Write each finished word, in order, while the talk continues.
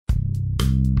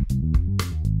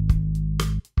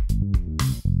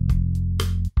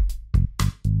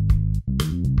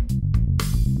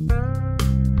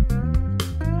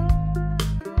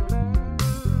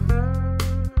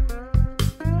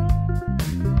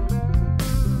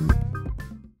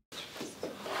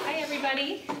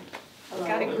party. We've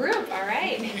got a group, all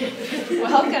right.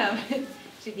 Welcome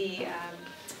to the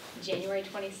January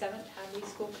 27th Hadley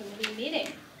School Committee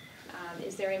meeting.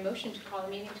 Is there a motion to call the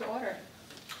meeting to order?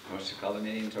 Motion to call the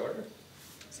meeting to order.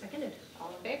 Seconded.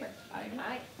 All in favor? Aye.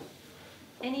 Aye.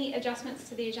 Any adjustments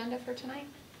to the agenda for tonight?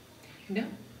 No.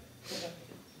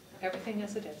 Everything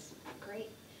as it is. Great.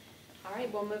 All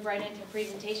right, we'll move right into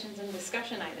presentations and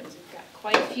discussion items. We've got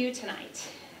quite a few tonight.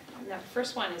 The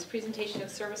first one is presentation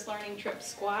of service learning trip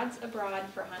squads abroad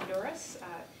for Honduras.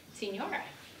 Senora.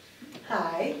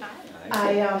 Hi.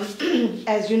 Hi.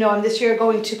 As you know, I'm this year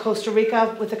going to Costa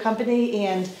Rica with the company,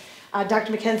 and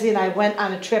Dr. McKenzie and I went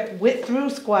on a trip through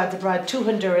Squads Abroad to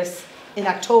Honduras in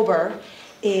October,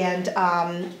 and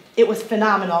it was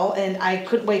phenomenal, and I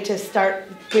couldn't wait to start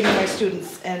bringing my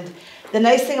students. And the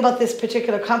nice thing about this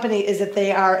particular company is that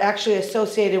they are actually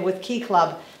associated with Key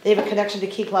Club. They have a connection to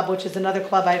Key Club, which is another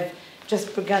club I've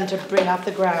just begun to bring off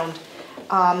the ground.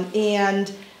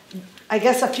 And I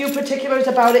guess a few particulars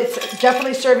about it. It's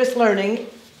definitely service learning,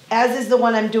 as is the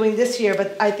one I'm doing this year,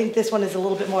 but I think this one is a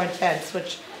little bit more intense,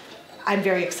 which I'm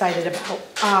very excited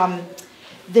about.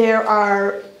 There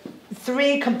are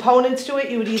 3 components to it.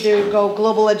 You would either go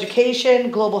global education,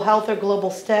 global health, or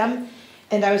global STEM.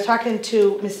 And I was talking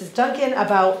to Mrs. Duncan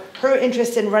about her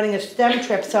interest in running a STEM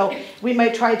trip, so we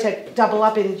might try to double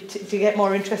up to get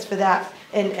more interest for that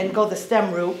and go the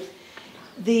STEM route.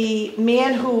 The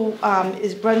man who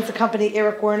runs the company,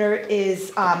 Eric Werner,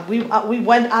 is we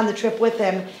went on the trip with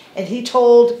him, and he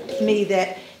told me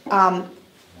that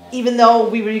even though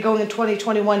we were going in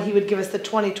 2021, he would give us the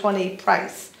 2020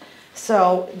 price.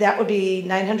 So that would be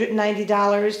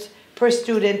 $990 per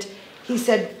student. He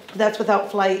said that's without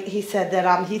flight. He said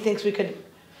that he thinks we could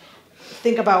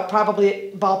think about probably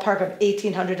a ballpark of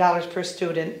 $1,800 per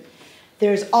student.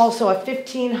 There's also a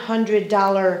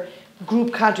 $1,500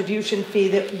 group contribution fee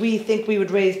that we think we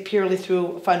would raise purely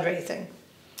through fundraising.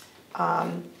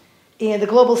 And the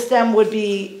global STEM would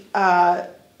be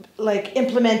like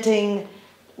implementing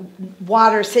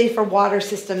safer water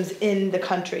systems in the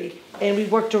country. And we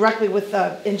work directly with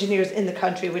engineers in the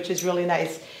country, which is really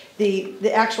nice.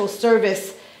 The actual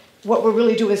service, what we're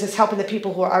really doing is just helping the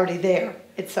people who are already there.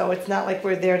 So it's not like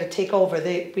we're there to take over.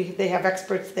 They have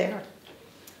experts there.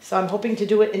 So I'm hoping to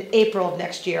do it in April of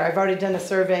next year. I've already done a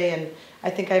survey, and I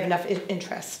think I have enough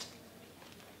interest.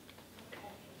 Okay.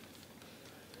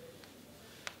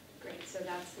 Great, so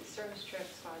that's the service trip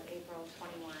squad, April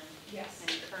 21. Yes.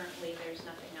 And currently there's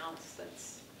nothing else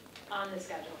that's on the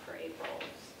schedule for April,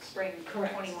 spring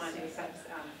Correct. 21, except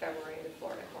February, the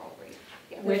Florida Coral Reef.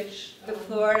 Yeah. Which The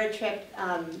Florida trip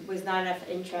was not enough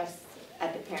interest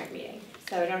at the parent meeting,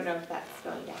 so I don't know if that's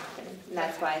going to happen. And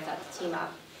that's why I thought to team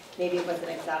up. Maybe it wasn't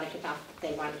exotic enough that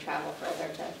they wanted to travel further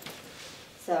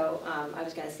so I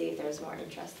was going to see if there was more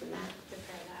interest in that. To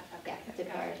pair that, Yeah, okay. to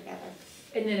pair together.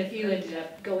 and then if you ended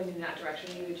up going in that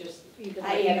direction, you could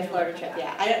Yeah, the Florida trip,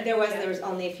 yeah. There Yeah. was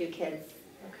only a few kids,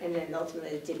 Okay. and then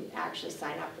ultimately they didn't actually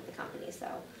sign up with the company, so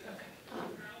Okay.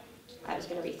 I was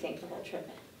going to rethink the whole trip.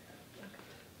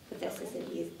 But this is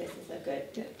a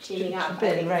good teaming Jump up. I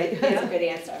in, think right. it's a good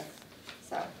answer.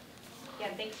 So. Yeah,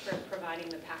 thanks for providing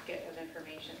the packet of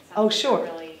information. Oh, Sounds sure. like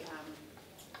a really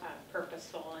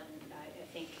purposeful and I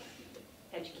think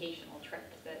educational trip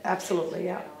that Absolutely,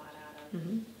 yeah. get a lot out of.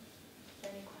 Mm-hmm.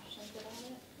 Any questions about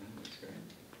it? No, that's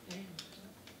great.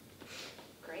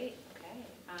 Great, okay.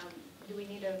 Do we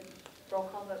need a roll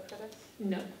call vote for this?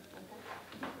 No. Okay.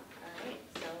 All right,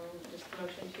 so just a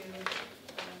motion to,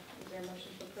 is there a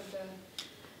motion to approve the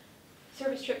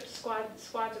service trip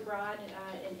squads abroad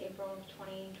in April of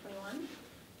 2021?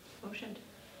 Motioned.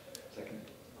 Second.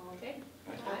 All in favor?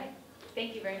 Aye. Aye.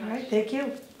 Thank you very All much. right, thank you.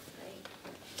 Great.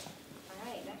 All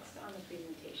right, next on the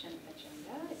presentation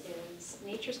agenda is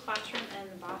Nature's Classroom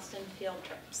and Boston field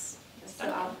trips.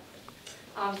 So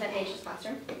I'll set Nature's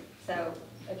Classroom. So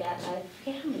again, I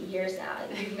forget how many years now.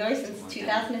 We've been going since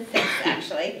 2006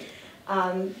 actually.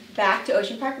 Back to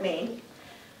Ocean Park, Maine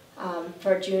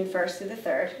for June 1st through the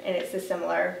 3rd. And it's a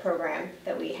similar program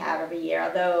that we have every year,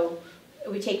 although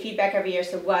we take feedback every year,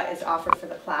 so what is offered for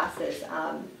the classes.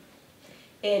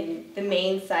 In the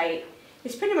main site,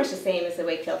 it's pretty much the same as the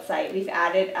Wakefield site. We've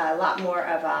added a lot more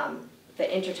of the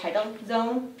intertidal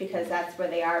zone because that's where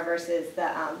they are versus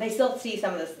the, they still see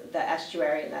some of the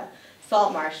estuary and the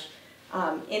salt marsh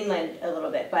inland a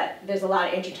little bit, but there's a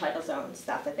lot of intertidal zone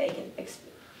stuff that they can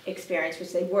experience,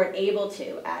 which they weren't able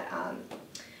to at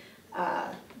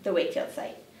the Wakefield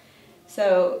site.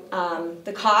 So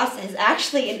the cost has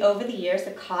actually, over the years,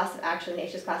 the cost of actually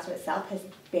Nature's Classroom itself has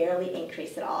barely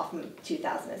increased at all from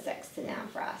 2006 to now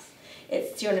for us.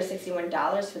 It's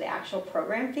 $261 for the actual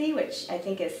program fee, which I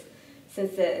think is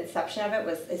since the inception of it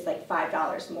is like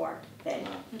 $5 more than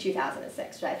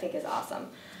 2006, which I think is awesome.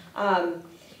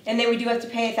 And then we do have to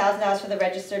pay $1,000 for the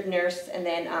registered nurse, and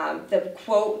then the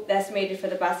quote estimated for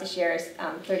the bus this year is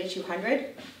 $3,200.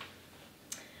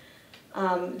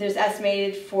 There's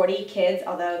estimated 40 kids,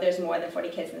 although there's more than 40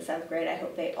 kids in the 7th grade. I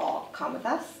hope they all come with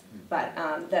us, but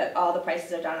all the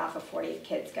prices are done off of 40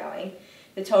 kids going.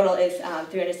 The total is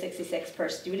 $366 per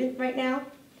student right now.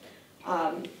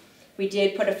 We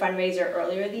did put a fundraiser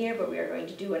earlier in the year, but we are going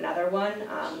to do another one.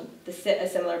 A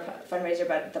similar fundraiser,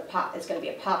 but it's going to be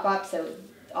a pop-up, so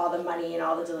all the money and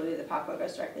all the delivery of the popcorn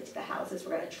goes directly to the houses.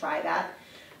 We're going to try that,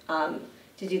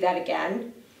 to do that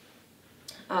again.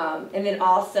 And then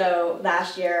also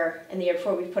last year and the year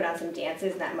before, we put on some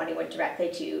dances, and that money went directly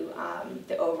to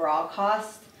the overall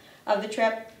cost of the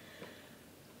trip.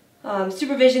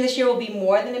 Supervision this year will be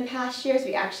more than in past years.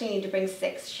 We actually need to bring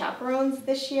 6 chaperones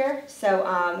this year. So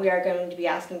we are going to be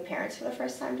asking parents for the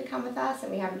first time to come with us,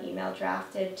 and we have an email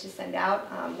drafted to send out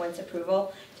once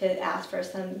approval to ask for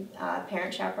some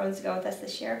parent chaperones to go with us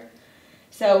this year.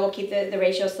 So we'll keep the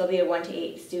ratio still be a 1 to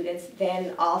 8 students.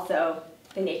 Then also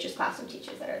the Nature's Classroom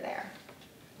teachers that are there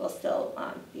will still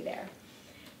be there.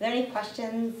 Are there any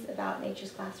questions about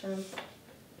Nature's Classroom?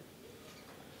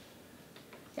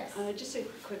 Yes. Just a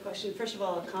quick question. First of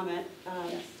all, a comment.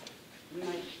 Yes.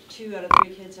 My 2 out of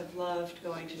 3 kids have loved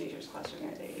going to Nature's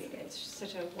Classroom. It's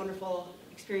such a wonderful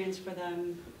experience for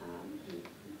them. I'm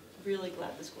really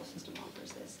glad the school system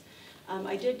offers this.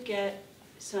 I did get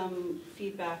some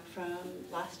feedback from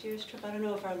last year's trip. I don't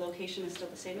know if our location is still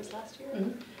the same as last year.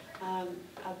 Mm-hmm.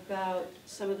 About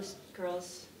some of the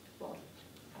girls, well,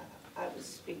 I was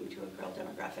speaking to a girl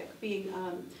demographic, being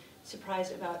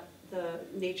surprised about the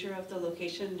nature of the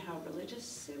location, how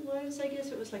religious it was. I guess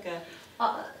it was like a.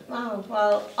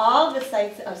 Well, all the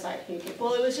sites. Oh, sorry.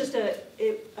 Well, it was just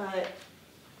it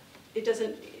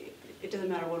doesn't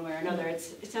matter one way or another. It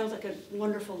sounds like a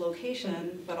wonderful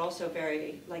location, but also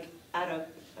very like at a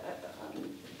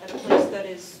place that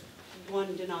is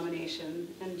one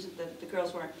denomination, and the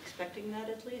girls weren't expecting that,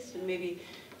 at least, and maybe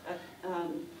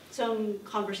some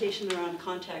conversation around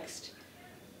context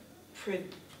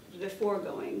before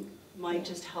going might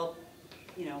just help,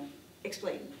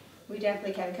 explain. We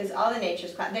definitely can, because all the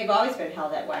Nature's Class, they've always been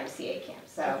held at YMCA camp,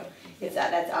 so it's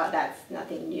that's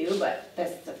nothing new, but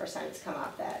this is the first time it's come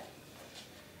up that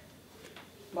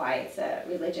why it's a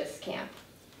religious camp,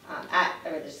 at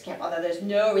a religious camp, although there's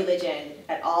no religion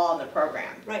at all in the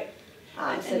program. Right.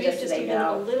 And maybe just so just they even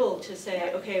know. a little to say,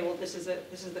 Yeah. okay, well, this is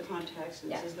the context,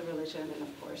 and Yeah. this is the religion, and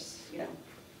of course,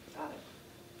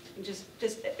 just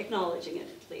acknowledging it,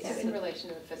 at least. Just in relation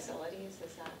to the facilities,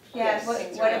 is that? Yeah,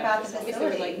 what about the If there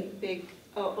were facility? like big,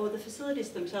 the facilities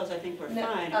themselves, I think, were No,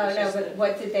 fine. It oh, was no, just but that-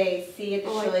 what did they see at the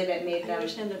facility that made I them?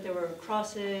 understand that there were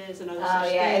crosses and other Oh, such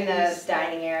things. yeah, in the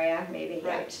dining area, maybe,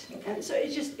 yeah. Right, Okay. and so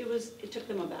it took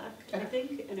them aback, I Okay.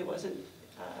 think, and it wasn't,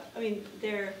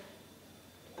 they're,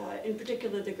 in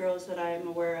particular, the girls that I'm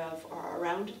aware of are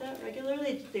around that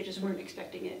regularly, they just weren't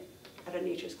expecting it at a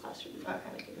Nature's Classroom. Okay.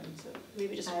 Like event. So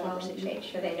maybe just a I will conversation. make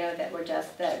sure they know that we're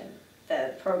just, the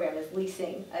program is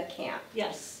leasing a camp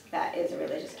Yes. that is a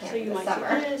religious camp So in you the might summer.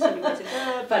 say this, and you might say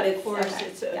that, But but it's- of course,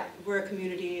 okay, yeah. we're a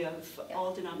community of Yeah.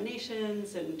 all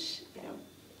denominations, and,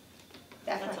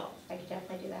 Definitely, all. I could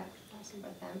definitely do that Awesome.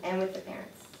 with them, and with the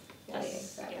parents. Yes. Meeting,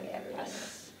 so that way everybody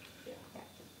knows. Yes. Yeah,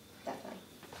 definitely.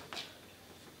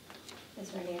 Is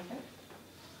there any other?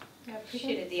 I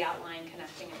appreciated the outline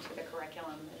connecting it to the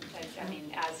curriculum. I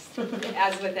mean,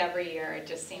 as with every year, it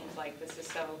just seems like this is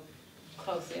so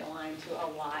closely aligned to a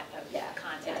lot of Yeah,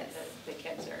 content it is. that the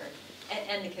kids are,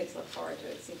 and the kids look forward to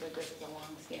it. It seems like this is a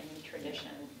long-standing tradition.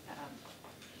 So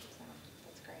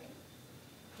that's great.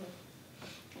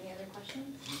 Any other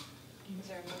questions? Is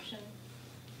there a motion?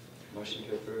 Motion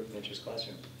to approve Nature's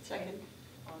Classroom. Second.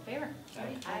 All in favor?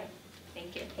 Aye. Aye.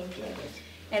 Thank you. Thank you.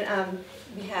 And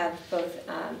we have both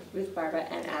Ruth Barba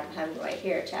and Adam Hemingway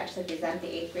here to actually present the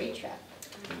 8th grade trip.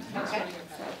 Okay.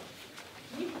 So,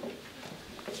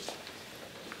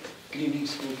 Good evening,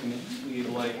 school committee. We'd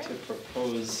like to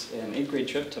propose an 8th grade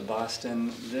trip to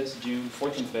Boston this June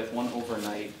 4th and 5th, one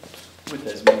overnight, with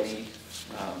as many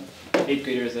 8th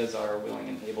graders as are willing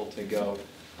and able to go,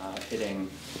 hitting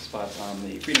spots on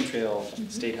the Freedom Trail,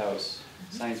 State House,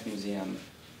 Science Museum,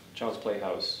 Child's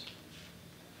Playhouse,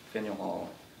 Faneuil Hall,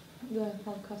 The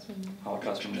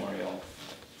Holocaust Memorial.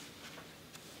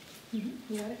 You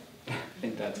got it? I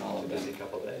think that's all of them. Busy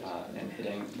couple days. And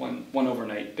hitting one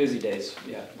overnight, busy days,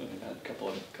 yeah, we've had a couple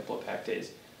of packed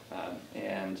days.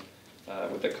 And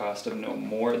with a cost of no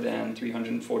more than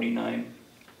 $349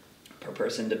 per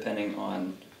person, depending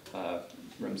on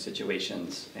room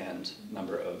situations and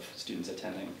number of students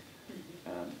attending.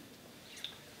 I'm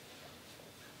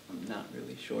not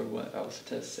really sure what else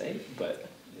to say, but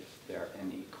if there are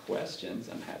any questions,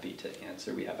 I'm happy to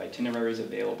answer. We have itineraries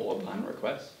available upon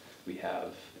request. We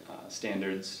have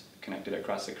standards connected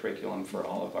across the curriculum for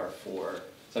all of our 4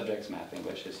 subjects, math,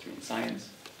 English, history, and science,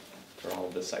 for all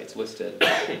of the sites listed.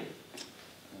 What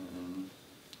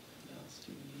else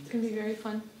do you need? It's going to be very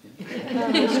fun.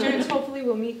 Yeah. The students hopefully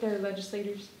will meet their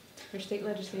legislators, their state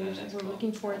legislators. That's We're cool.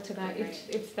 looking forward to that. That's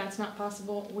If that's not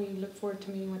possible, we look forward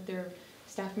to meeting with their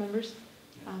staff members.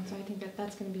 So I think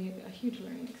that's going to be a huge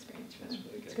learning experience for them. That's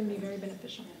really It's good. going to be very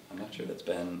beneficial. I'm not sure that's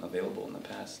been available in the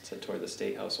past to tour the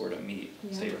state house or to meet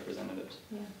Yeah. state representatives.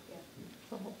 Yeah.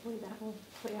 So hopefully that will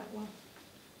play out well.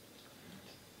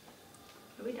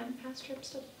 Have we done past trips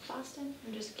to Boston?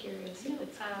 I'm just curious. Yeah, I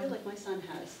feel like my son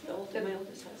has, my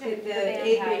oldest has. The band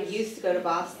 8th grade has- used to go to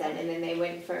Boston, and then they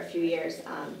went for a few years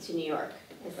to New York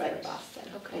instead of Right. Boston.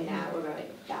 Okay. And now we're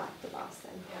going back to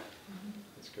Boston.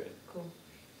 That's great. Cool.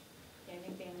 Yeah, I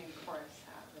think band and chorus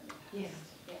have in the past. Yeah.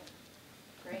 Yeah,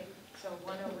 great. So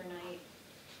 1 overnight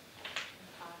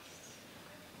costs.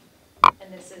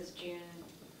 And this is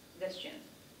this June.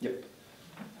 Yep.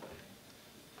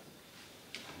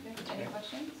 Any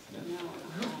questions? No, my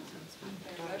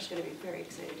daughter's going to be very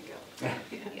excited to go.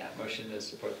 Yeah. Motion to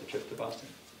support the trip to Boston.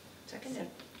 Seconded.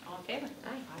 All in favor?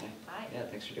 Aye. Aye. Yeah,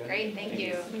 thanks for doing it. Great, thank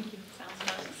you. Thank you. Sounds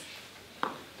nice.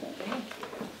 Thank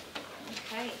you.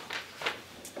 Okay.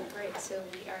 Great, so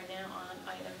we are now on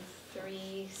item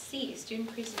 3C, student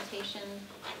presentation,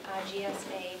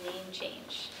 GSA name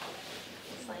change.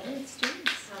 Excited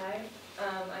students? Hi,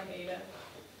 I'm Ada.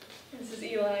 This is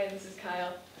Eli and this is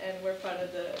Kyle, and we're part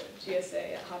of the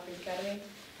GSA at Hopkins Academy.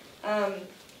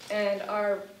 And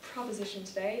our proposition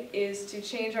today is to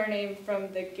change our name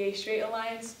from the Gay Straight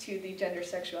Alliance to the Gender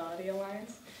Sexuality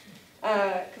Alliance.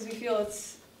 Because we feel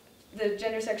the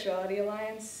Gender Sexuality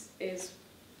Alliance is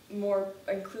more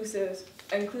inclusive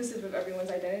of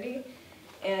everyone's identity,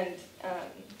 and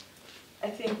I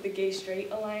think the Gay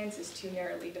Straight Alliance is too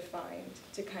narrowly defined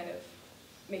to kind of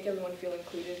make everyone feel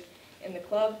included in the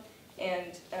club,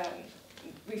 and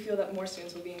we feel that more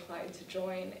students will be inclined to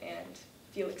join and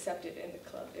feel accepted in the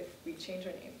club if we change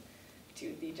our name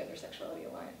to the Gender Sexuality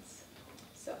Alliance.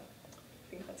 So I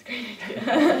think that's a great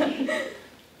idea.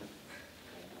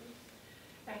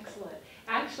 Excellent.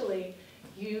 Actually,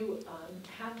 you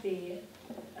have the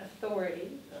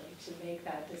authority really to make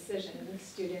that decision, the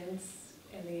students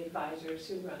and the advisors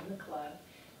who run the club.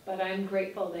 But I'm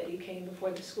grateful that you came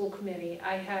before the school committee.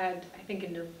 I think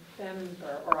in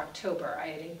November or October, I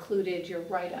had included your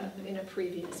write-up in a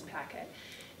previous packet.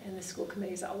 And the school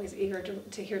committee is always eager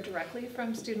to hear directly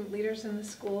from student leaders in the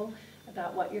school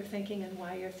about what you're thinking and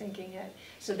why you're thinking it.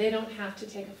 So they don't have to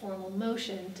take a formal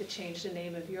motion to change the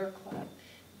name of your club,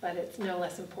 but it's no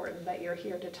less important that you're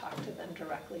here to talk to them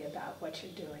directly about what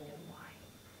you're doing and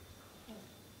why.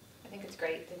 I think it's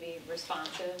great to be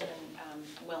responsive and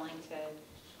willing to,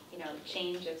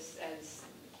 change as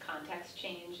context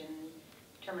change and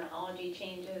terminology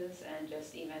changes, and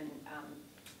just even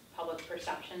public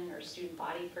perception or student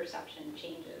body perception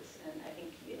changes. And I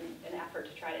think in an effort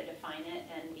to try to define it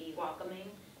and be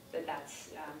welcoming,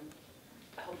 that's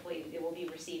hopefully it will be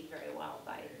received very well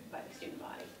by the student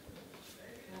body.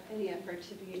 Any effort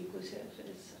to be inclusive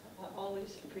is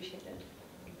always appreciated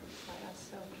by us,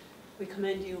 so we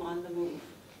commend you on the move.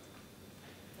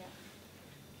 Yeah.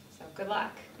 So good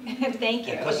luck. Thank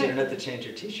you. And plus, you don't have to change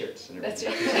your T-shirts. And That's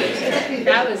everything.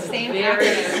 That was same very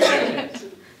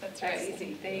acronym. That's right.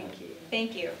 Easy, thank you.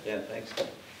 Thank you. Yeah, thanks.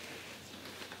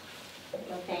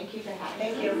 Well, thank you for having us.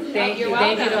 Thank you. You're Thank you to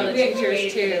all the welcome.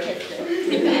 teachers too.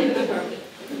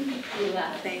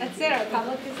 That's it, our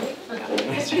public is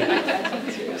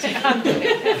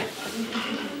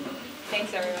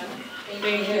Thanks, everyone.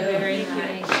 Thank you very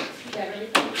much.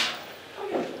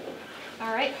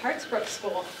 All right, Hartsbrook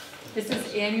School. This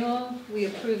is annual. We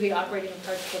approve the operating of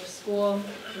Hartsbrook School.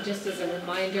 And just as a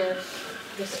reminder,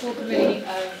 the school committee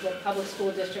of the public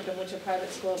school district in which a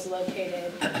private school is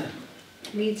located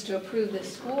needs to approve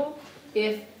this school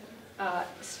if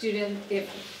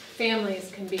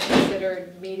families can be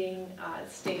considered meeting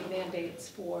state mandates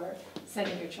for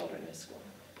sending your children to school.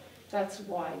 That's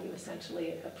why you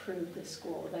essentially approve the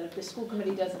school. That if the school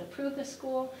committee doesn't approve the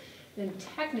school, then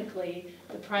technically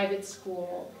the private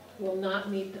school will not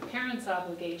meet the parent's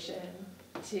obligation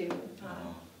to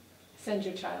send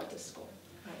your child to school.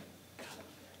 Right.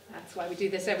 That's why we do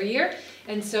this every year.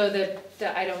 And so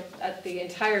the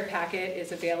entire packet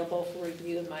is available for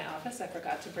review in my office. I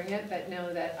forgot to bring it, but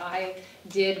know that I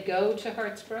did go to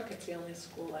Hartsbrook. It's the only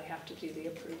school I have to do the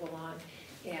approval on.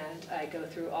 And I go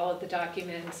through all of the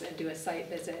documents and do a site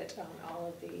visit on all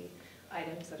of the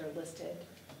items that are listed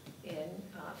in,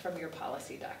 from your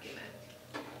policy document.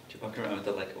 Do you walk around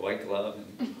with like a white glove?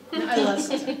 And I love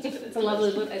it. It's a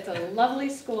lovely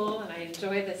school, and I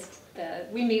enjoy this.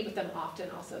 We meet with them often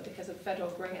also because of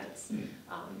federal grants.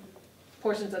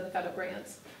 Portions of the federal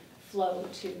grants flow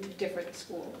to different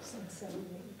schools, and so we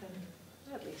meet with them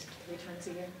at least 3 times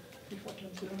a year, 4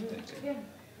 times a year. Yeah.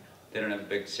 They don't have a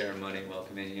big ceremony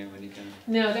welcoming you when you come?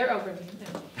 No, they're over me.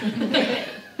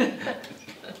 No.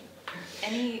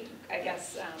 Any, I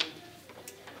guess,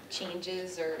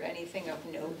 changes or anything of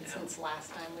note since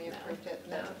last time we approved it?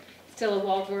 No. Still a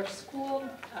Waldorf school.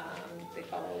 They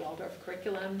follow a Waldorf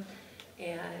curriculum,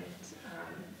 and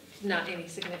not any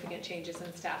significant changes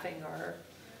in staffing or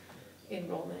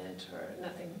enrollment or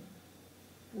nothing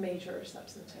major or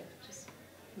substantive, just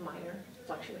minor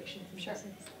fluctuations. Sure.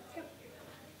 Yep.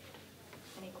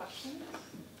 Any questions?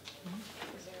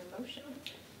 Is there a motion?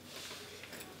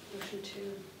 Motion to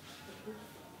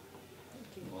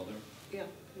approve. Waldorf? Yeah.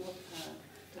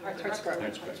 Hartsbrook.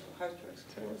 Hartsbrook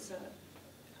schools,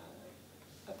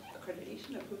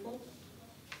 accreditation approval.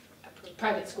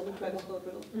 Private school approval. Private school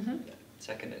approval. Mhm. Yeah.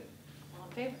 Seconded. All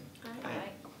in favor?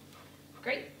 Aye.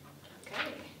 Great.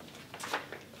 Okay.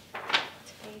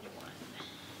 Page 1.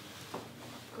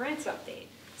 Grants update.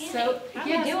 So, how are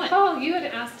we yes, doing? Paul, you had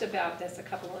asked about this a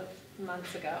couple of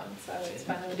months ago, and so it's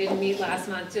fine. We didn't meet last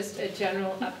month, just a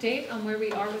general update on where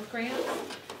we are with grants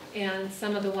and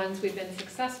some of the ones we've been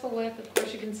successful with. Of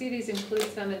course, you can see these include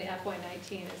some in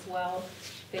FY19 as well.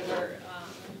 They were,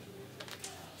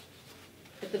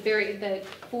 at the very,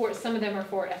 some of them are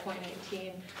for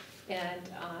FY19, and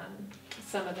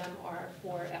some of them are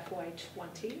for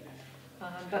FY20.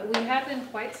 But we have been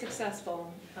quite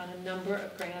successful on a number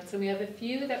of grants, and we have a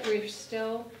few that we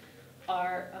still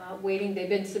are waiting. They've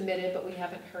been submitted, but we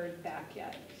haven't heard back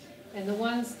yet. And the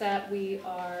ones that we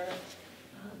are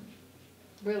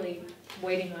really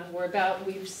waiting on,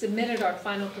 we've submitted our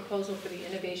final proposal for the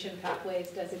Innovation Pathways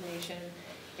designation,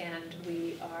 and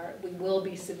we will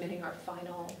be submitting our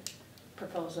final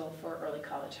proposal for early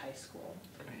college high school.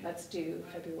 Great. That's due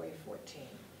February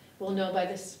 14th. We'll know by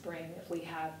the spring if we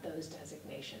have those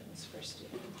designations for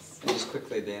students. And just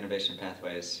quickly, the innovation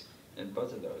pathways, in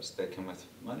both of those, they come with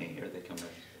money or they come with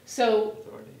So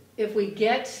authority? if we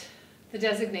get the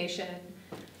designation,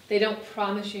 they don't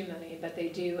promise you money, but they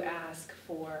do ask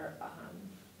for,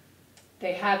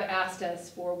 they have asked us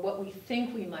for what we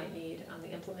think we might need on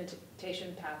the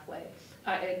implementation pathway,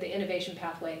 the innovation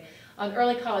pathway. On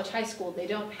early college high school, they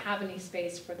don't have any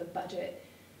space for the budget,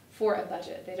 for a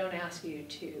budget. They don't ask you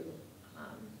to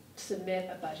submit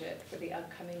a budget for the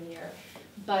upcoming year.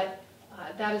 But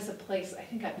that is a place, I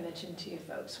think I've mentioned to you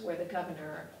folks, where the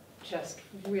governor just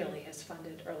really has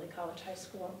funded early college high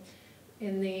school.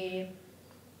 In the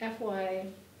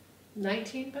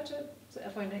FY19 budget, the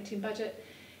FY19 budget,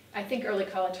 I think early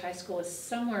college high school is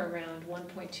somewhere around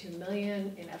 1.2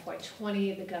 million. In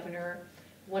FY20, the governor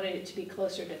wanted it to be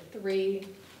closer to 3.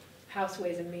 House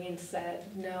Ways and Means said,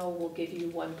 no, we'll give you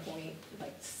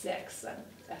 1.6, I'm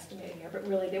estimating here, but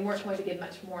really they weren't going to give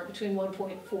much more, between 1.4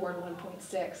 and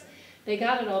 1.6. They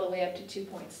got it all the way up to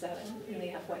 2.7 in the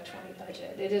FY20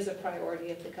 budget. It is a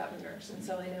priority of the governor's, and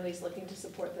so I know he's looking to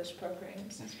support those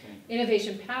programs. That's great.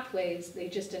 Innovation Pathways, they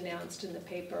just announced in the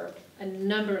paper, a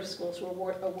number of schools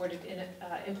were awarded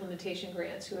implementation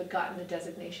grants who had gotten the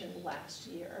designation last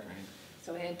year. Right.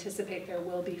 So I anticipate there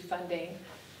will be funding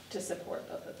to support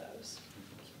both of those.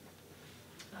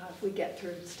 If we get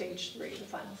through stage 3, the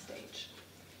final stage.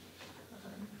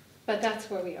 But that's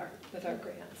where we are with our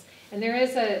grants. And there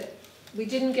is we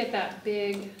didn't get that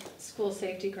big school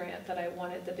safety grant that I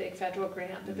wanted, the big federal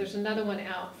grant, but there's another one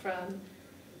out from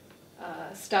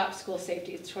Stop School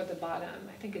Safety. It's toward the bottom.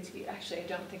 I think it's, actually I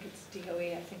don't think it's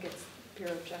DOE, I think it's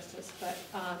Bureau of Justice. But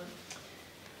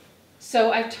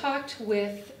so I've talked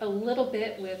a little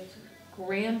bit with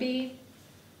Granby.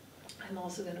 I'm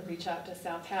also going to reach out to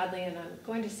South Hadley, and I'm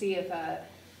going to see if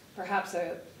perhaps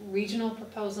a regional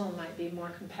proposal might be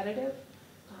more competitive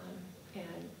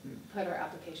and put our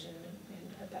application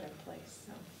in a better place.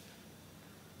 So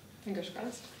fingers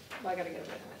crossed. Well, I got to get it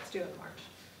written. It's due in March.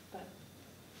 But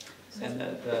And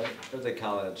the early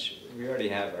college,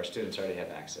 our students already have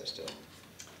access to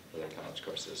early college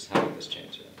courses. How would this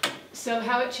change it? so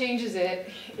how it changes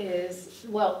it is,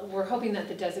 well, we're hoping that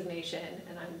the designation,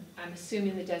 and I'm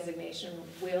assuming the designation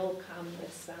will come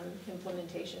with some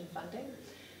implementation funding.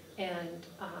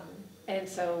 And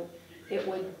so it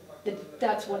would,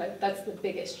 that's the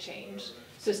biggest change.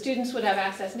 So students would have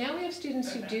access. Now we have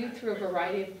students who do through a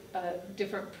variety of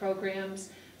different programs.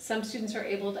 Some students are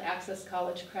able to access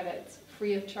college credits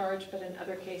free of charge, but in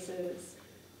other cases,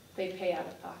 they pay out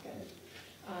of pocket.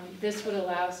 This would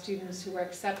allow students who are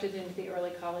accepted into the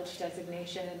early college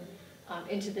designation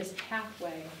into this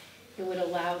pathway. It would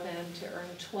allow them to earn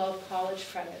 12 college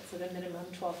credits, at a minimum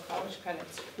 12 college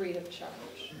credits free of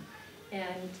charge.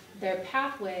 And their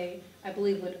pathway, I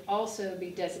believe, would also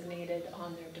be designated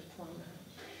on their diploma.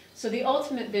 So the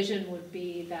ultimate vision would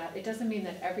be that it doesn't mean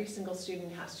that every single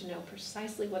student has to know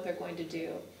precisely what they're going to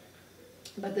do,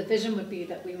 but the vision would be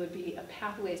that we would be a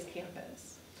pathways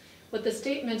campus. What the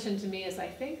state mentioned to me is I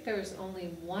think there's only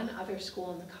one other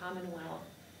school in the Commonwealth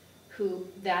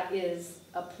that is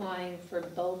applying for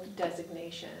both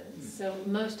designations. So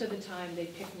most of the time they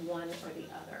pick one or the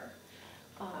other.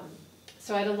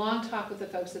 So I had a long talk with the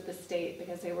folks at the state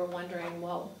because they were wondering,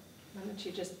 well, why don't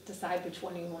you just decide which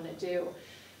one you want to do?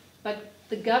 But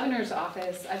the governor's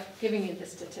office, I've given you the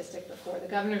statistic before, the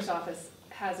governor's office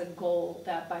has a goal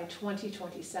that by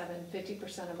 2027,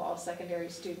 50% of all secondary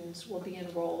students will be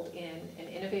enrolled in an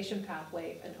innovation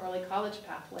pathway, an early college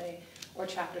pathway, or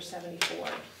Chapter 74,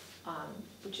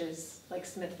 which is like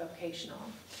Smith Vocational.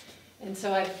 And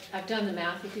so I've done the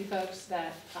math with you folks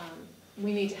that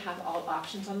we need to have all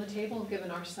options on the table given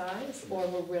our size, or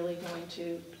we're really going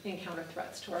to encounter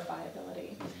threats to our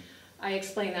viability. I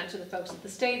explained that to the folks at the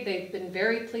state. They've been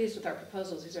very pleased with our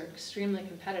proposals. These are extremely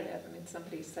competitive. I mean,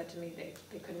 somebody said to me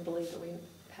they couldn't believe that we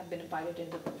have been invited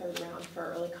into the third round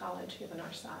for early college given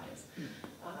our size.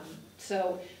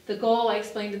 So the goal I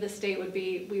explained to the state would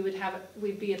be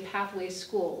we'd be a pathway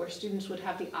school where students would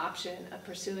have the option of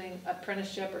pursuing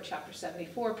apprenticeship or Chapter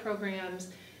 74 programs.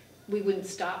 We wouldn't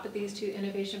stop at these two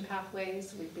innovation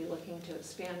pathways. We'd be looking to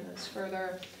expand those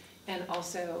further, and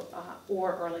also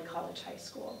or early college, high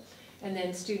school. And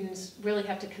then students really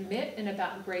have to commit in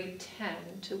about grade 10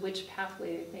 to which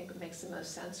pathway they think makes the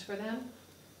most sense for them,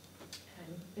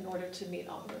 and in order to meet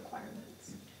all the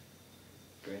requirements.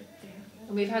 Great. Yeah.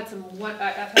 And we've had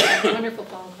I've had some wonderful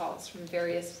phone calls from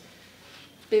various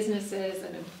businesses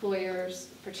and employers,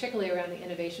 particularly around the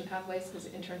innovation pathways, because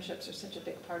internships are such a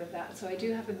big part of that. So I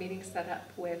do have a meeting set up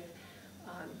with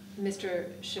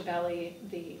Mr. Schiavelli,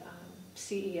 the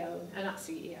CEO, not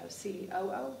CEO,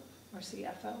 COO or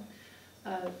CFO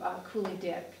of Cooley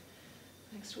Dick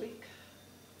next week.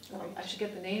 I should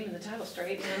get the name and the title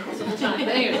straight and also the time.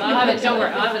 But anyways, I'll have it, don't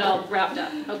worry, I'll have it all wrapped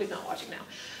up. Hope he's not watching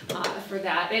now for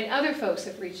that. And other folks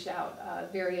have reached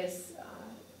out, various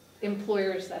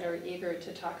employers that are eager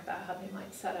to talk about how they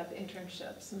might set up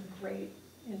internships, some great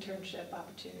internship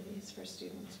opportunities for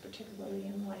students, particularly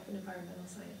in life and environmental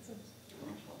sciences.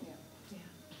 Yeah.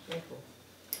 Very cool.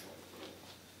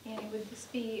 Annie, would this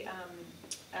be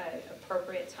an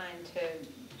appropriate time to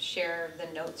share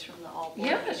the notes from the all board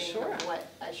Yeah, meeting sure. of what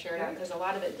I shared out? Because a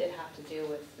lot of it did have to do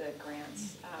with the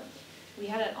grants. We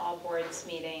had an all boards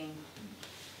meeting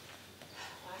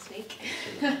last week,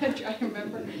 I'm trying to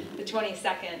remember, the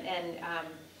 22nd, and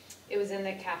it was in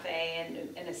the cafe,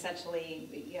 and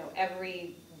essentially, you know,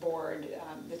 every board,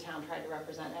 the town tried to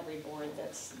represent every board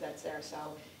that's there. So,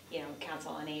 you know,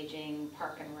 Council on Aging,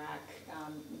 Park and Rec,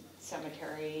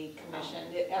 Cemetery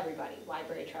Commission, everybody,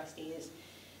 library trustees.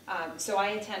 So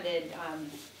I attended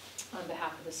on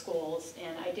behalf of the schools,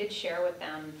 and I did share with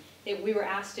them, we were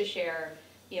asked to share,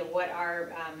 you know, what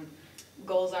our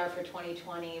goals are for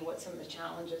 2020, what some of the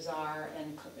challenges are,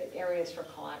 and areas for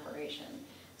collaboration.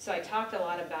 So I talked a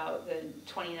lot about the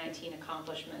 2019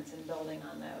 accomplishments and building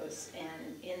on those,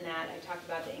 and in that I talked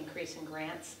about the increase in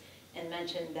grants and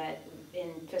mentioned that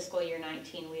in fiscal year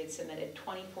 19 we had submitted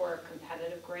 24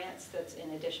 competitive grants. That's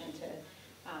in addition to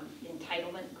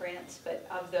entitlement grants, but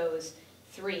of those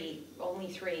only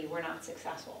three were not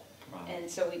successful. Wow. And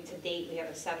so to date we have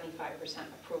a 75%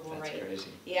 approval rate. That's crazy.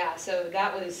 Yeah, so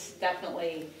that was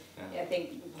definitely, I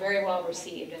think, very well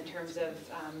received in terms of.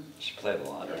 You should play the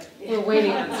lottery. Yeah. We're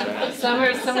waiting on some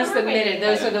are submitted.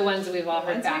 Those are the ones that we've all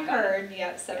heard back on. Once we've heard,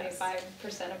 yeah,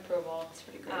 75% approval. That's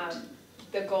pretty great.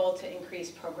 The goal to increase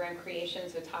program creation,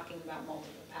 so talking about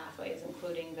multiple pathways,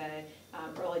 including the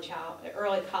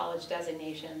early college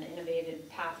designation, the innovative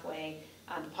pathway,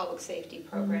 the public safety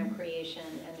program creation,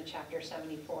 and the Chapter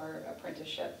 74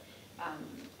 apprenticeship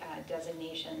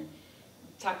designation.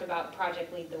 Talked about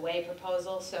Project Lead the Way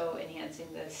proposal, so enhancing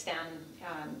the STEM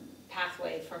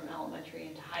pathway from elementary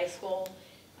into high school.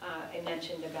 I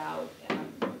mentioned about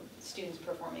students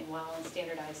performing well in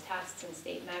standardized tests and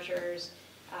state measures.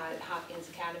 Hopkins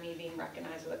Academy being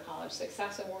recognized with a College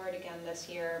Success Award again this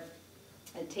year.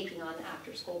 taking on the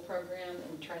after-school program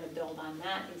and trying to build on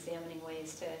that, examining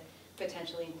ways to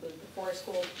potentially include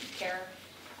before-school care.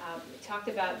 We talked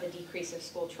about the decrease of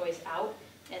school choice out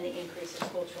and the increase of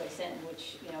school choice in,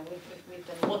 which, you know, we've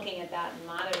been looking at that and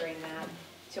monitoring that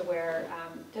to where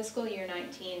fiscal year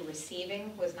 19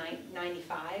 receiving was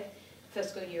 95,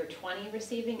 fiscal year 20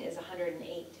 receiving is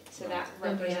 108. So that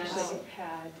And we represents, actually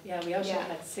we actually Yeah.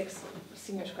 had 6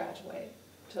 seniors graduate,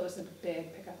 so it was a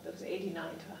big pickup, it was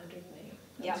 89 to 108.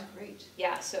 yeah, That's great.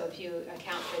 yeah, so if you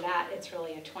account for that, it's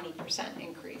really a 20%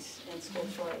 increase in school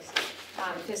choice.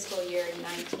 Fiscal year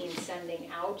 19 sending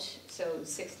out, so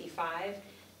 65,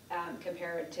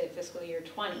 compared to fiscal year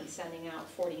 20 sending out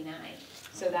 49.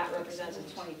 So that represents a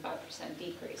 25%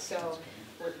 decrease. So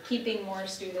we're keeping more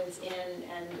students in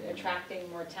and attracting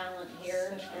more talent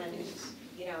here and,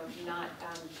 you know, not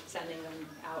sending them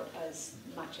out as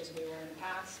much as we were in the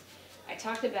past. I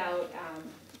talked about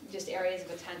just areas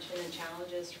of attention and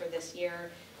challenges for this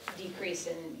year, decrease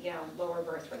in, you know, lower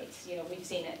birth rates. You know, we've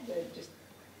seen it, just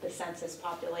the census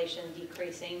population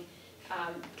decreasing.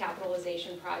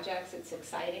 Capitalization projects, it's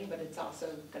exciting, but it's also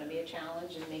going to be a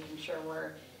challenge in making sure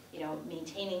we're, you know,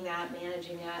 maintaining that,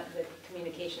 managing that, the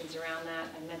communications around that.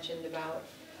 I mentioned about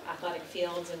athletic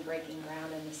fields and breaking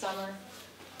ground in the summer,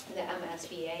 the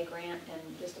MSBA grant,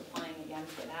 and just applying again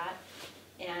for that.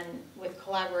 And with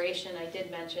collaboration, I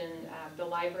did mention the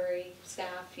library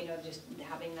staff, you know, just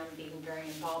having them being very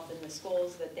involved in the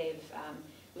schools that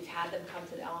we've had them come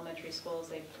to the elementary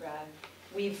schools.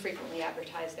 We've frequently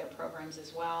advertised their programs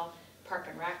as well. Park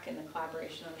and Rec and the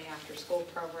collaboration on the after-school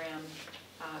program.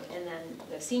 And then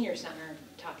the senior center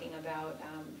talking about,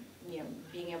 you know,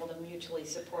 being able to mutually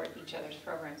support each other's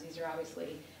programs. These are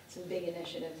obviously some big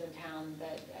initiatives in town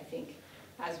that I think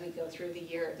as we go through the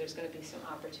year, there's going to be some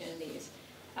opportunities.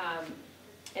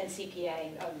 And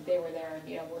CPA, they were there,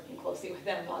 you know, working closely with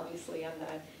them, obviously, on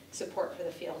the support for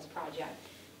the Fields project.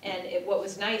 And what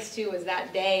was nice, too, was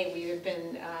that day we had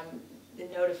been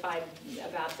notified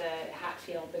about the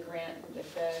Hatfield, the grant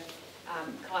with the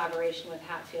collaboration with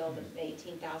Hatfield of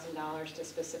 $18,000 to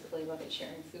specifically look at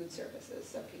sharing food services.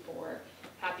 So people were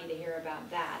happy to hear about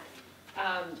that.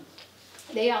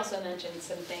 They also mentioned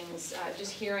some things,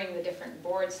 just hearing the different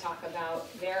boards talk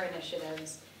about their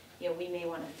initiatives. You know, we may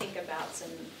want to think about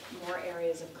some more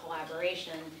areas of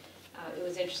collaboration. It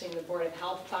was interesting, the Board of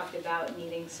Health talked about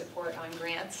needing support on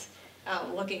grants,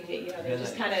 looking at, you know, they're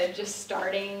just kind of just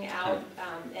starting out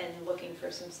and looking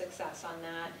for some success on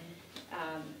that.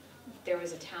 There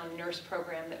was a town nurse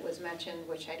program that was mentioned,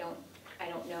 which I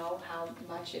don't know how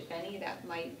much, if any, that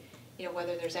might, you know,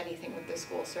 whether there's anything with the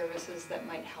school services that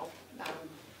might help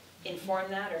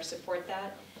inform that or support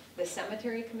that. The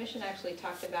Cemetery Commission actually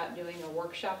talked about doing a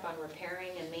workshop on repairing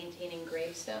and maintaining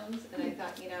gravestones, and I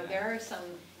thought, you know, there are some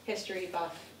history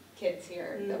buff kids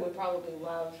here that would probably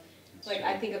love, like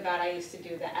I think about, I used to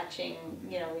do the etching,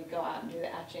 you know, we'd go out and do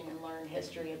the etching and learn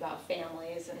history about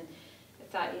families, and I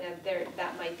thought, you know,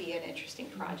 that might be an interesting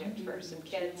project for some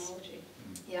kids.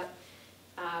 Yep.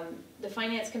 The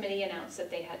Finance Committee announced that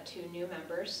they had 2 new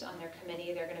members on their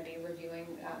committee. They're going to be reviewing,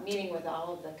 meeting with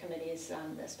all of the committees,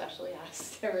 especially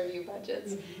us, to review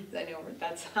budgets. I know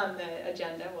that's on the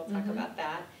agenda. We'll talk about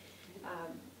that.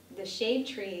 The Shade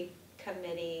Tree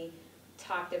Committee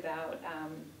talked about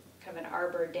kind of an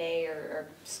Arbor Day or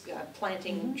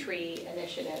planting tree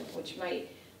initiative, which might,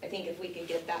 I think if we could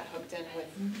get that hooked in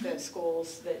with the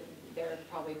schools, that there are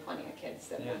probably plenty of kids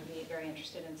that would be very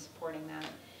interested in supporting that.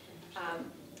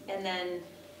 And then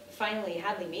finally,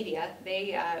 Hadley Media,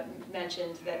 they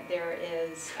mentioned that there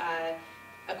is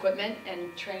equipment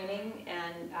and training,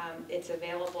 and it's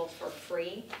available for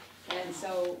free. And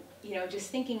so, you know, just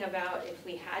thinking about if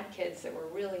we had kids that were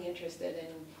really interested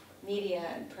in media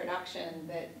and production,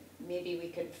 that maybe we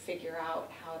could figure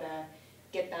out how to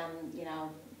get them, you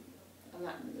know,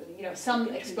 some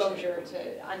exposure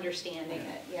to understanding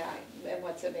it, and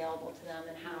what's available to them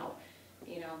and how,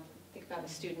 you know, think about a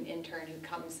student intern who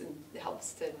comes and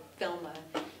helps to film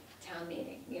a town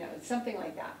meeting, you know, something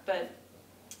like that. But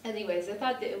anyways, I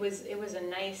thought that it was a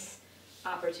nice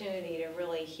opportunity to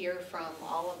really hear from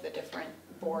all of the different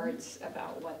boards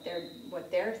about what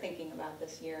they're thinking about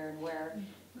this year and where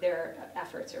their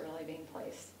efforts are really being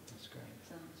placed. That's great.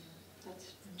 So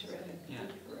That's terrific. Yeah.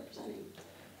 Thank you for representing.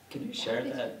 Can you share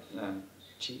that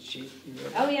cheat sheet you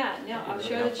wrote? Oh yeah, no, That'd be I'll really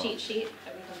share the helpful. cheat sheet,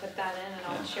 and we can put that in, and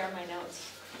I'll Yeah. share my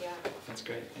notes. Yeah, That's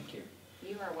great, thank you.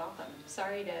 you are welcome.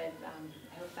 Sorry to,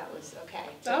 I hope that was okay.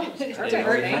 Oh, To perfect.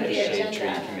 divert Thank from the you. Shade Tree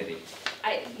agenda. Committee.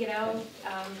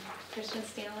 Christian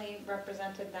Stanley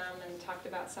represented them and talked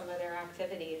about some of their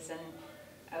activities, and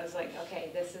I was like,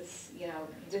 okay, this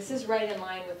is right in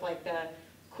line with like the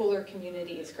cooler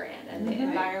communities grant and the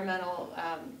environmental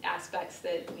aspects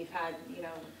that we've had, you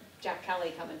know, Jack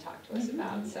Kelly come and talk to us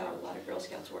about, So so. a lot of Girl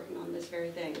Scouts working on this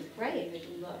very thing. Right.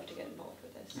 They'd love to get involved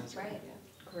with this. That's Right.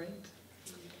 Yeah. Great.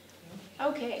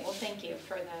 Okay, well, thank you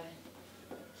for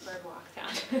the bird walk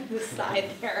down the side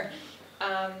there.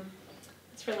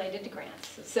 It's related to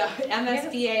grants, so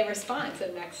MSBA response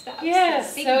and next steps.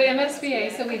 Yes, Speaking so of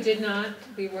MSBA, so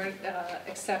we weren't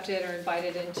accepted or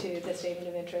invited into the statement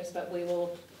of interest, but we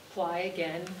will apply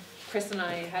again. Chris and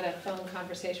I had a phone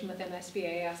conversation with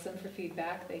MSBA, asked them for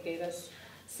feedback. They gave us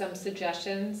some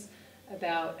suggestions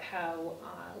about how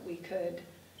we could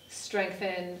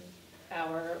strengthen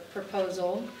our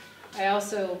proposal. I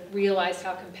also realized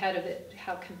how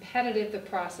competitive the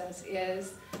process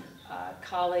is. A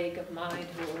colleague of mine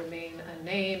who will remain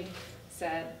unnamed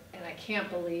said, and I can't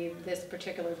believe this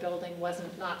particular building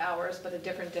wasn't, not ours, but a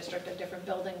different district, a different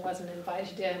building wasn't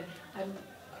invited in. I'm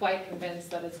quite convinced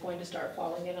that it's going to start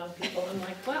falling in on people. I'm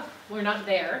like, well, we're not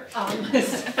there.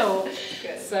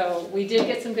 So we did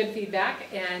get some good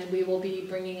feedback, and we will be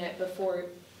bringing it before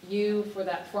you for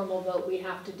that formal vote we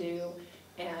have to do,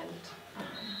 and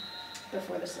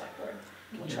before the select board.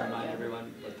 Can you remind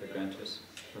everyone what the grant is?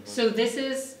 So this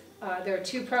is, there are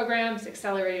two programs,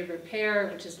 accelerated repair,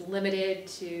 which is limited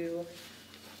to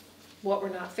what we're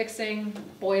not fixing,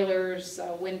 boilers,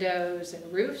 windows,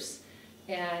 and roofs.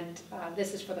 And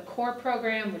this is for the core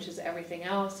program, which is everything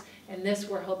else. And this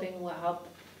we're hoping will help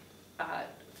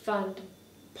fund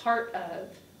part of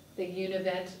the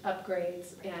Univent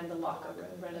upgrades and the locker room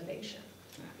renovation.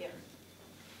 Yeah.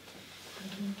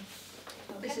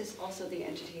 This is also the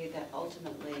entity that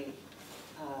ultimately,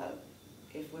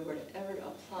 if we were to ever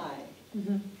apply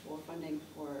for funding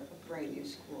for a brand new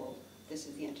school, this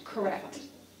is the entity that Correct. funds.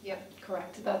 Yep,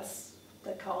 correct. That's,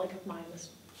 the colleague of mine was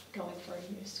going for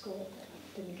a new school that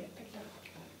didn't get picked up.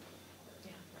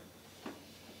 Yeah.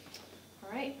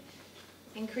 All right,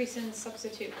 increase in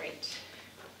substitute rate.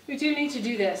 We do need to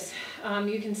do this.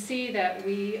 You can see that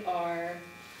we are,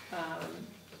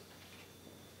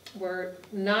 we're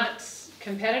not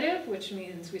competitive, which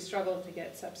means we struggle to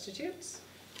get substitutes.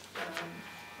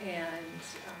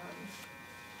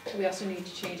 We also need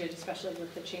to change it, especially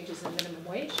with the changes in minimum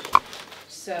wage.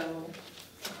 So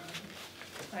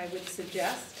I would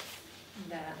suggest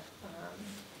that,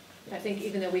 I think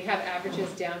even though we have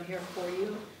averages down here for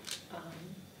you,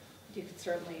 you could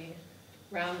certainly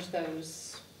round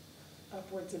those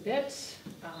upwards a bit.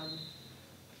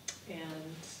 And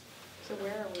So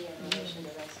where are we in relation to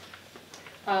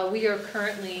this? we are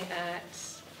currently at,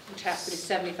 which has to be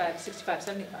 75, 65,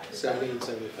 75. 70 and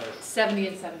 75. 70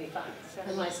 and 75.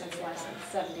 Unlicensed,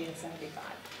 licensed, 70 and 75.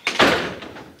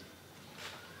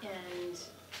 And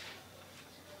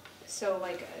so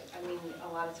like, I mean, a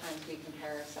lot of times we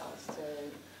compare ourselves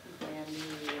to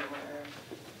Granby or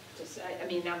just, I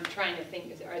mean, I'm trying to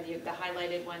think, are the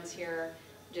highlighted ones here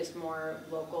just more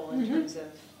local in terms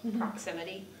of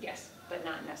proximity, Yes. but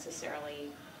not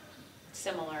necessarily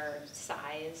similar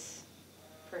size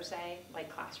per se,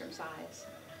 like classroom size?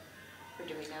 Or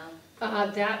do we know?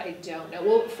 That I don't know.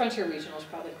 Well, Frontier Regional is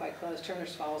probably quite close.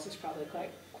 Turner's Falls is probably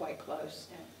quite close.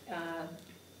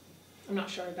 I'm not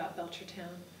sure about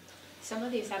Belchertown. Some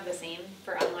of these have the same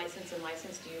for unlicensed and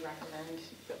licensed. Do you recommend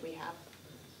that we have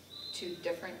two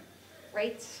different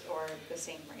rates or the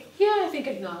same rate? Yeah, I think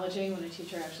acknowledging when a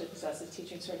teacher actually possesses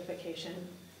teaching certification,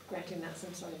 granting that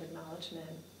some sort of acknowledgement,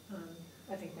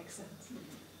 I think makes sense.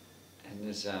 And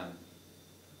is,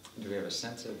 do we have a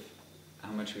sense of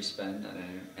how much we spend on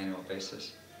an annual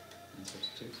basis on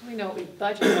substitutes? We know what we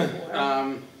budget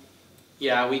for.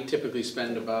 Yeah, we typically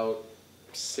spend about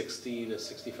 $60,000 to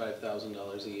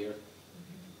 $65,000 a year.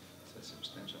 So that's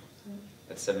substantial.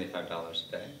 That's $75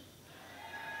 a day?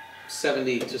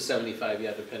 70 to 75,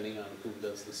 yeah, depending on who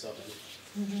does the subbing.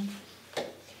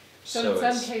 So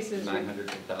in some cases, 900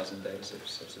 to 1,000 days of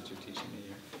substitute teaching a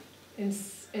year?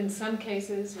 in some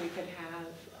cases, we could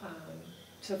have,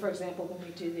 so for example, when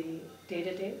we do the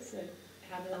data days at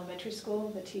Hadley Elementary School,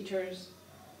 the teachers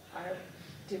are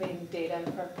doing data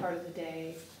for part of the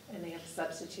day, and they have to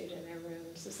substitute in their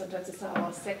rooms. So sometimes it's not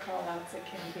all sick call-outs, it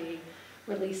can be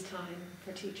release time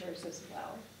for teachers as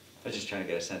well. I was just trying to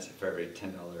get a sense of for every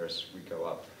 $10 we go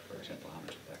up, for example, how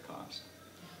much would that cost?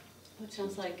 Well, it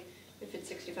sounds like if it's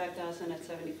 65,000 at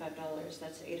 $75,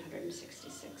 that's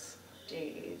 866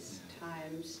 days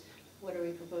times, what are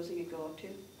we proposing it go up to?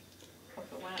 Well,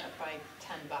 if it went up by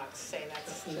 $10, say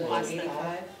that's So less than.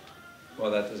 85?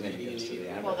 Well, that doesn't even get us to the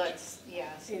average. Well, that's,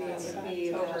 yeah, so that's It would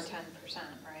be over about- 10%,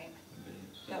 right?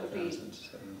 That would be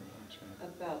 8,700 bucks, right?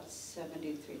 about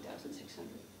 73,600.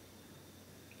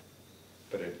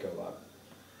 But it'd go up.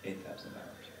 $8,000.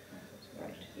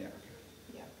 Right. Yeah.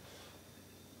 Yeah.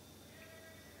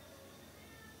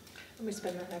 And we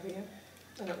spend that every year.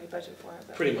 I don't need budget for it,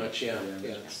 but. Pretty much, yeah, Yeah.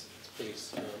 yeah, it's pretty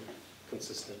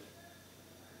consistent.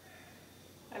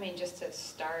 I mean, just to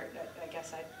start, I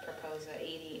guess I'd propose a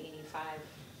 80, 85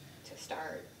 to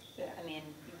start. I mean,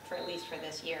 for at least for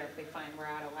this year, if we find we're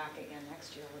out of whack again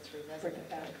next year, let's revisit Bring it. it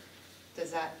back.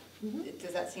 Does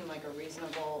that seem like a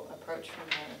reasonable approach from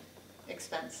the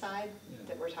expense side? Yeah.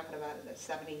 That we're talking about a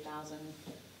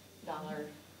 $70,000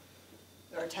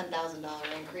 or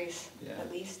 $10,000 increase Yeah. at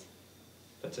least?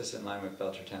 Puts us in line with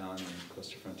Belchertown and close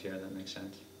to Frontier, that makes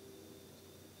sense.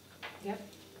 Yep.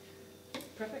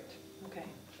 Perfect. Okay.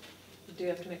 You do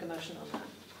have to make a motion on that.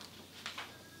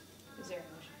 Is there a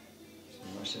motion?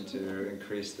 Motion to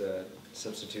increase the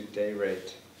substitute day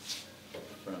rate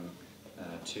from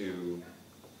to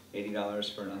 $80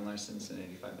 for an unlicensed and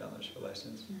 $85 for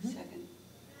licensed. Second.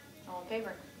 All in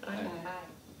favor? Aye.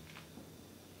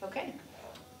 Okay.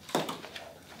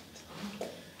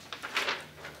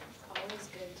 Always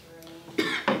good to remain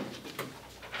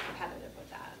competitive with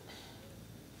that.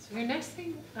 So your next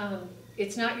thing,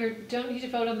 it's not don't need to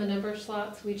vote on the number of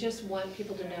slots, we just want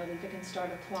people to know that they can start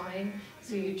applying.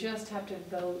 So you just have to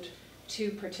vote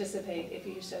to participate, if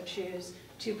you so choose,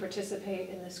 to participate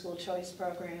in the school choice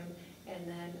program. And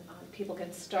then people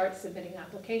can start submitting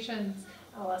applications.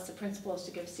 I'll ask the principals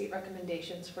to give seat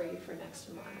recommendations for you for next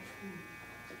month.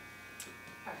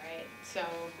 All right, so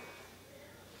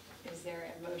is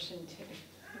there a motion to,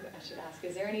 I should ask,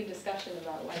 is there any discussion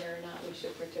about whether or not we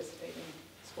should participate in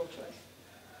school choice?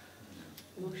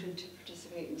 Motion to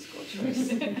participate in school choice.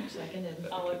 Seconded.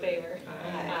 All in favor?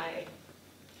 Aye.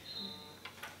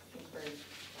 I think we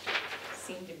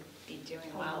seem to be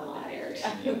doing well in that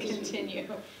area. We'll continue.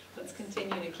 Let's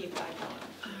continue to keep that going.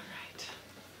 All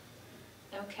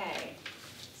right. Okay.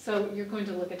 So you're going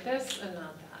to look at this and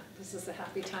not that. This is the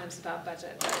happy times about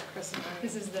budget, right, Chris and I?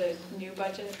 This is the new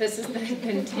budget? This has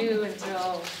been due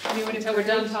until we're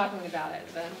done talking about it,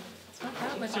 then it's not that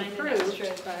Did you much find an improved,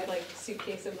 extra, but, like,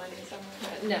 suitcase of money somewhere?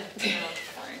 no. No,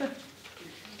 darn.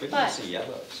 Good But- to see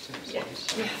yellows too. so Yeah.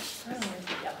 it's- Yes.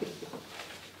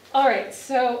 All right,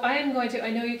 so I am going to, I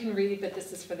know you can read, but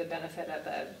this is for the benefit of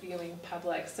the viewing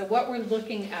public. So what we're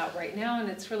looking at right now, and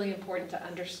it's really important to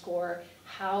underscore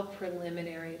how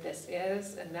preliminary this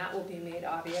is, and that will be made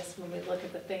obvious when we look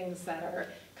at the things that are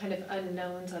kind of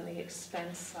unknowns on the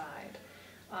expense side.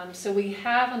 So we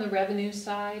have on the revenue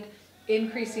side,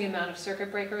 increase the amount of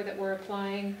circuit breaker that we're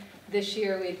applying. This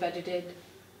year we budgeted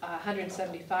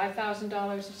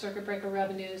 $175,000 of circuit breaker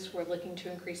revenues. We're looking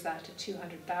to increase that to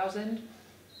 $200,000.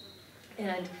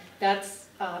 And that's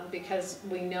because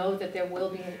we know that there will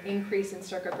be an increase in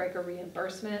circuit breaker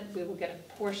reimbursement. We will get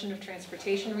a portion of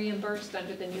transportation reimbursed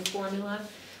under the new formula.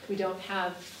 We don't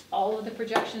have all of the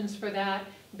projections for that,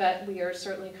 but we are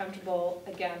certainly comfortable.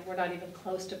 Again, we're not even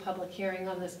close to public hearing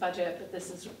on this budget, but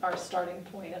this is our starting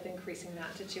point of increasing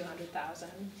that to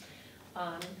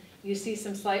 $200,000. You see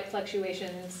some slight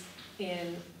fluctuations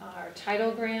in our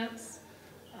title grants.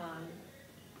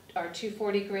 Our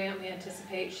 240 grant we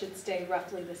anticipate should stay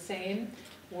roughly the same.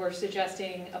 We're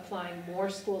suggesting applying more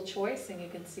school choice, and you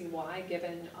can see why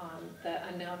given the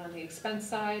unknown on the expense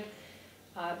side.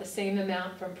 The same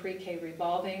amount from pre-K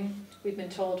revolving. We've been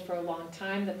told for a long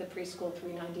time that the preschool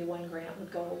 391 grant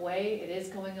would go away. It is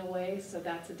going away, so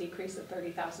that's a decrease of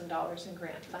 $30,000 in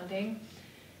grant funding.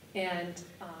 And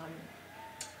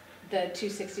the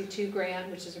 262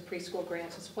 grant, which is a preschool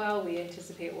grant as well, we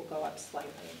anticipate will go up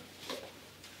slightly.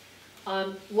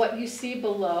 What you see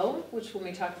below, which when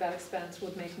we talk about expense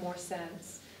would make more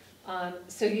sense.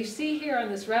 So you see here on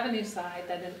this revenue side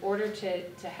that in order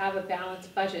to have a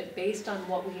balanced budget based on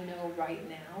what we know right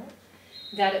now,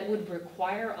 that it would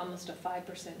require almost a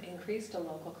 5% increase to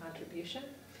local contribution.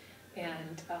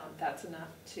 And that's enough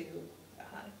to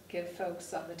give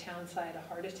folks on the town side a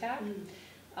heart attack.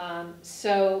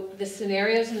 So the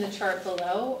scenarios in the chart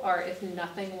below are if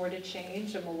nothing were to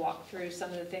change, and we'll walk through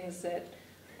some of the things that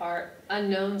are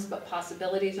unknowns but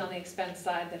possibilities on the expense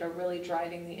side that are really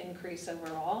driving the increase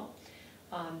overall.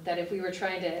 That if we were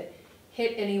trying to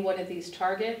hit any one of these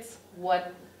targets,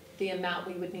 what the amount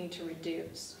we would need to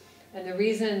reduce. And the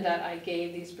reason that I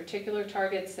gave these particular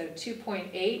targets, so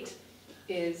 2.8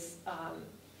 is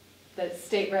the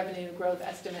state revenue growth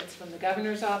estimates from the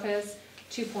governor's office.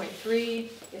 2.3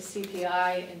 is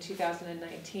CPI in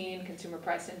 2019, consumer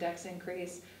price index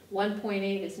increase.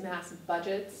 1.8 is mass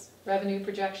budgets, revenue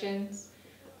projections.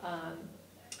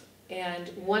 And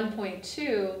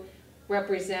 1.2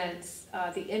 represents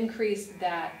the increase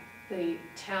that the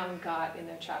town got in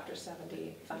their Chapter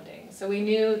 70 funding. So we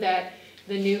knew that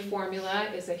The new formula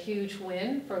is a huge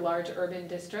win for large urban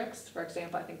districts. For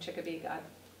example, I think Chicopee got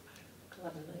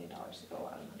 $11 million to go, a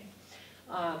lot of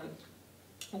money.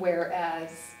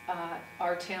 Whereas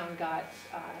our town got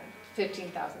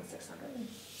 15,600.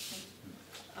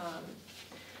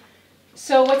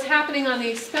 So what's happening on the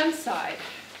expense side?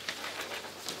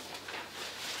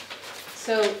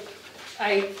 So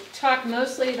I talked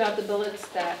mostly about the bullets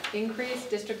that increase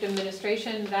district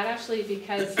administration. That actually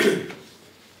because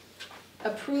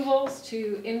approvals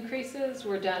to increases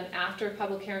were done after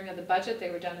public hearing of the budget. They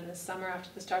were done in the summer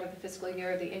after the start of the fiscal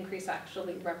year. The increase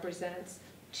actually represents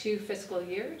 2 fiscal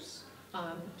years.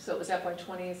 So it was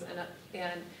FY20s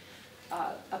and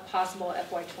a possible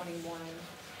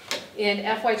FY21. In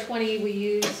FY20, we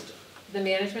used the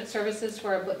management services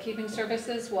for our bookkeeping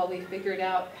services while we figured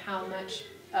out how much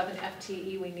of an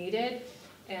FTE we needed.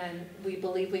 And we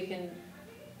believe we can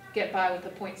get by with a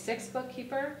 0.6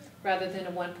 bookkeeper rather than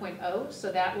a 1.0.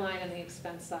 So that line on the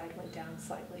expense side went down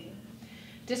slightly.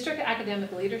 District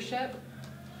academic leadership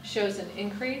shows an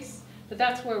increase, but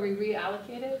that's where we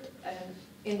reallocated an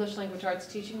English language arts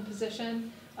teaching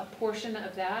position, a portion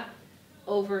of that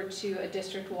over to a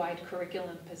district-wide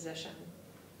curriculum position.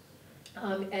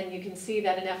 And you can see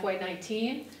that in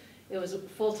FY19, it was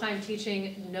full-time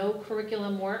teaching, no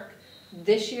curriculum work.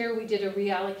 This year we did a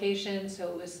reallocation, so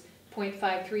it was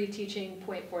 0.53 teaching,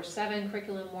 0.47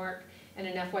 curriculum work, and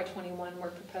in FY21 we're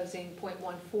proposing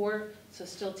 0.14, so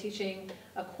still teaching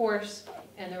a course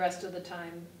and the rest of the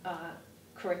time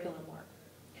curriculum work.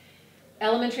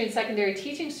 Elementary and secondary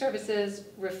teaching services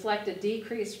reflect a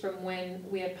decrease from when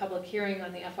we had public hearing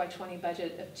on the FY20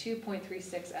 budget of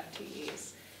 2.36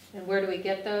 FTEs. And where do we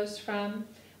get those from?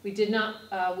 We did not,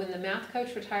 when the math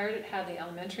coach retired at Hadley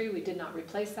Elementary, we did not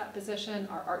replace that position.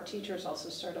 Our art teacher is also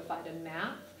certified in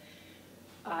math.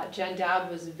 Jen Dowd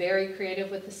was very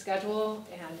creative with the schedule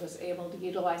and was able to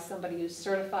utilize somebody who's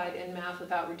certified in math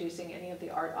without reducing any of the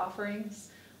art offerings.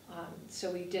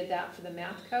 So we did that for the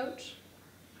math coach.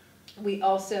 We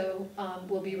also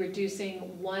will be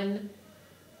reducing 1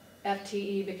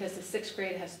 FTE because the 6th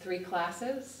grade has 3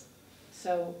 classes.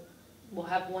 So we'll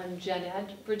have 1 gen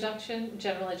ed reduction,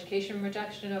 general education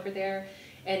reduction over there.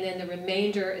 And then the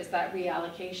remainder is that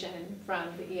reallocation from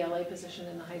the ELA position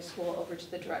in the high school over to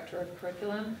the director of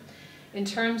curriculum. In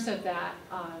terms of that,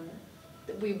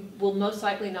 we will most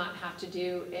likely not have to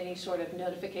do any sort of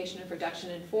notification of reduction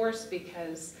in force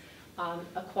because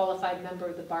a qualified member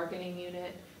of the bargaining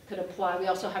unit could apply. We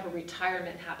also have a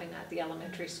retirement happening at the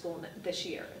elementary school this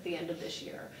year, at the end of this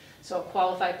year. So a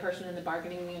qualified person in the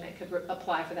bargaining unit could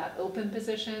apply for that open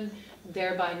position,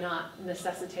 thereby not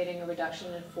necessitating a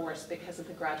reduction in force because of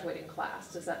the graduating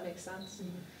class. Does that make sense?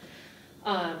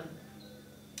 Mm-hmm.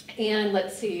 And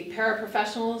let's see,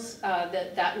 paraprofessionals,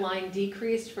 that line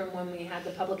decreased from when we had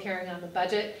the public hearing on the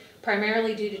budget,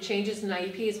 primarily due to changes in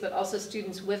IEPs, but also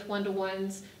students with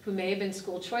one-to-ones who may have been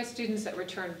school choice students that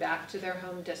returned back to their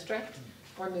home district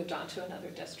or moved on to another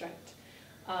district.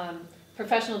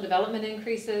 Professional development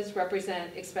increases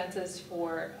represent expenses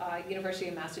for University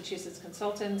of Massachusetts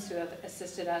consultants who have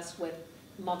assisted us with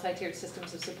multi-tiered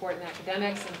systems of support in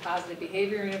academics and positive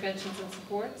behavior interventions and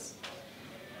supports.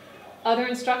 Other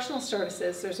instructional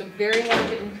services, there's a very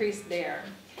large increase there.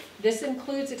 This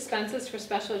includes expenses for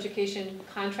special education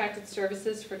contracted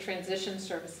services for transition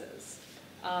services.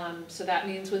 So that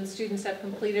means when students have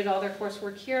completed all their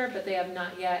coursework here, but they have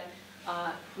not yet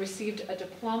received a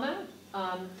diploma,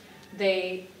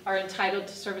 they are entitled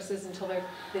to services until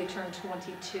they turn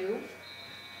 22.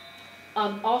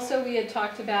 Also, we had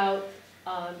talked about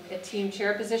a team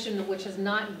chair position, which has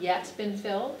not yet been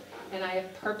filled, and I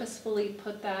have purposefully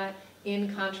put that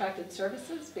in contracted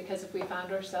services because if we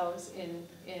found ourselves in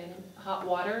hot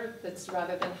water, that's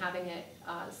rather than having it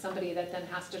somebody that then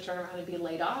has to turn around and be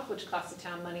laid off, which costs the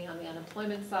town money on the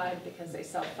unemployment side because they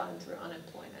self-fund through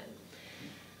unemployment.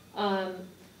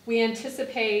 We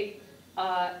anticipate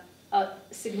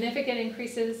significant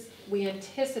increases, we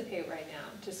anticipate right now,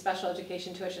 to special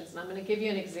education tuitions. And I'm going to give you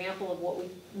an example of what we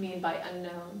mean by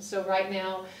unknown. So right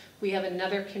now, we have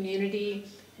another community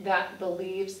that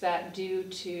believes that due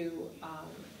to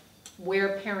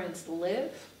where parents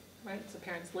live, right? So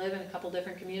parents live in a couple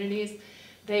different communities.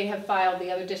 They have filed,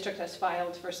 the other district has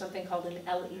filed for something called an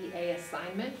LEA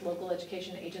assignment, local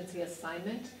education agency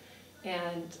assignment.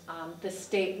 And the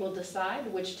state will decide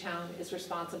which town is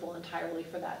responsible entirely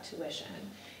for that tuition.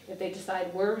 If they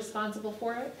decide we're responsible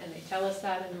for it, and they tell us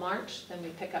that in March, then we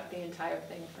pick up the entire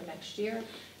thing for next year.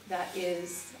 That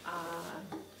is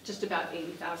just about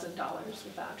 $80,000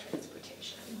 without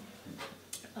transportation.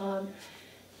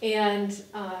 And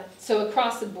so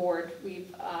across the board,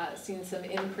 we've seen some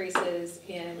increases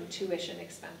in tuition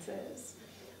expenses.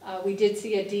 We did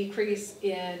see a decrease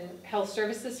in health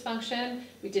services function.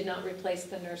 We did not replace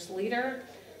the nurse leader.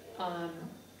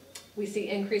 We see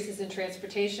increases in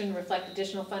transportation, reflect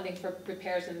additional funding for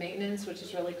repairs and maintenance, which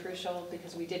is really crucial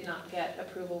because we did not get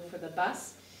approval for the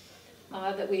bus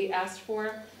that we asked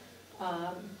for.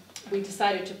 We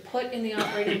decided to put in the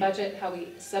operating budget how we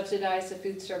subsidize the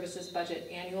food services budget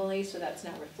annually, so that's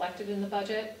now reflected in the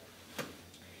budget.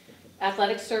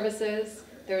 Athletic services,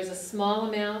 there is a small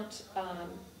amount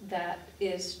that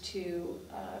is to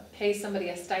pay somebody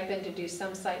a stipend to do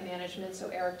some site management, so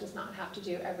Eric does not have to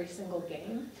do every single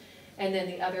game. And then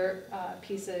the other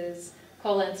pieces,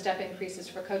 COLA and step increases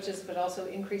for coaches, but also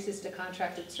increases to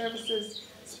contracted services,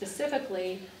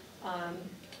 specifically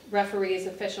referees,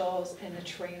 officials, and the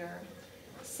trainer.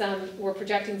 We're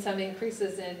projecting some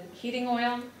increases in heating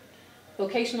oil.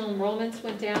 Vocational enrollments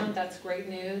went down, that's great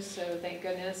news, so thank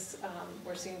goodness.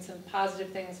 We're seeing some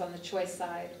positive things on the choice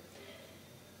side.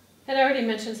 And I already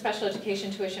mentioned special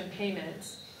education tuition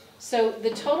payments. So the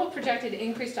total projected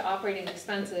increase to operating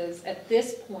expenses at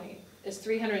this point is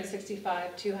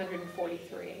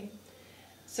 $365,243.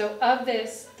 So of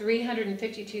this,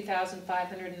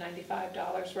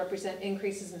 $352,595 represent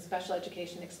increases in special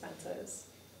education expenses.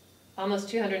 Almost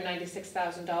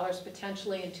 $296,000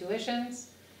 potentially in tuitions,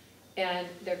 and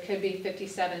there could be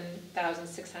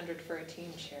 $57,600 for a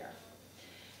teen chair.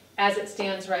 As it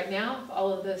stands right now, if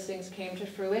all of those things came to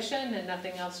fruition and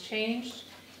nothing else changed,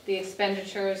 the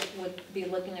expenditures would be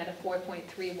looking at a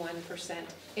 4.31%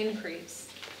 increase.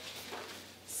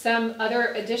 Some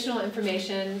other additional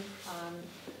information,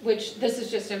 which this is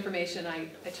just information I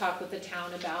talked with the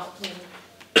town about when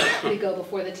we go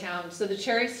before the town. So the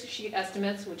cherry sheet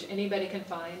estimates, which anybody can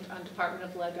find on Department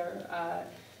of Labor,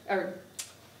 or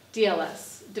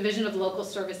DLS, Division of Local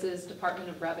Services, Department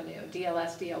of Revenue,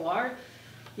 DLS, DOR.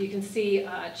 You can see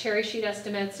cherry sheet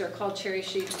estimates. They're called cherry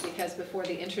sheets because before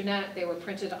the internet, they were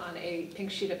printed on a pink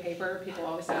sheet of paper. People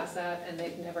always ask that, and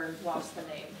they've never lost the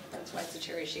name. That's why it's a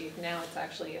cherry sheet. Now it's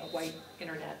actually a white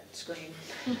internet screen.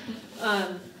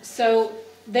 So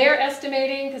they're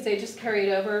estimating, because they just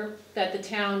carried over, that the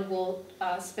town will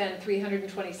spend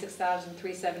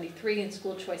 $326,373 in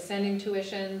school choice sending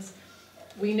tuitions.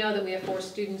 We know that we have 4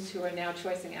 students who are now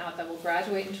choicing out that will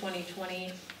graduate in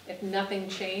 2020. If nothing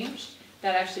changed,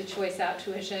 that actually choice out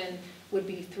tuition would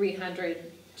be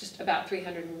just about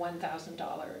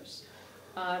 $301,000.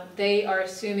 They are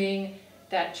assuming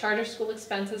that charter school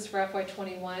expenses for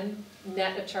FY21,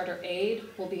 net of charter aid,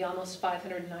 will be almost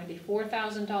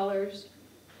 $594,000.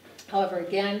 However,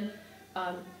 again,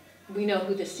 we know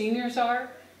who the seniors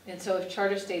are, and so if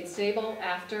charter stayed stable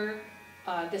after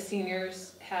the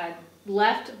seniors had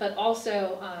left, but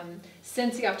also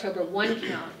since the October 1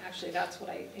 count, actually that's what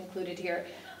I included here,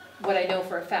 what I know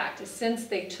for a fact is since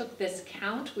they took this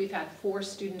count, we've had 4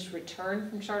 students return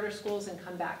from charter schools and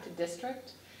come back to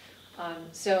district.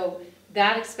 So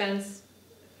that expense,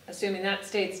 assuming that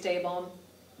stayed stable,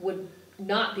 would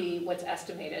not be what's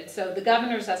estimated. So the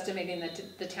governor's estimating that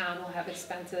the town will have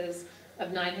expenses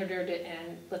of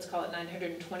let's call it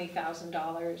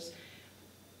 $920,000.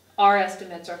 Our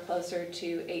estimates are closer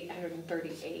to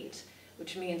 $838,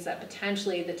 which means that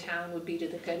potentially the town would be to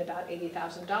the good about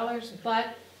 $80,000,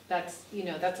 but that's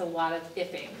a lot of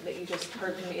ifing that you just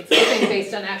heard from me. It's ifing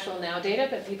based on actual now data,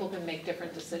 but people can make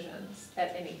different decisions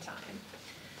at any time.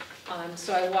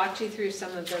 So I walked you through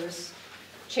some of those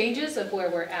changes of where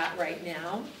we're at right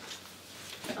now.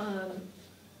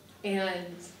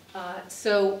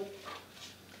 So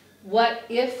what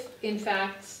if, in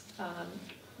fact,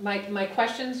 my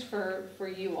questions for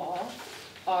you all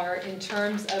are in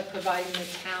terms of providing the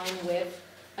town with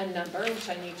a number, which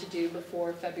I need to do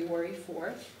before February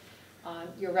 4th.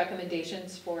 Your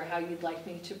recommendations for how you'd like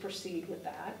me to proceed with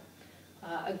that.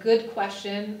 A good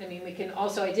question, I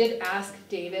did ask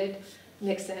David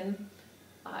Nixon,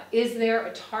 is there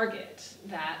a target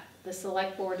that the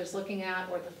select board is looking at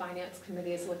or the finance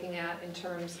committee is looking at in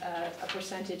terms of a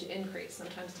percentage increase?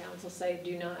 Sometimes towns will say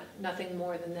nothing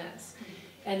more than this.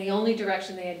 And the only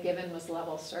direction they had given was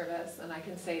level service, and I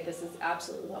can say this is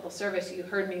absolutely level service. You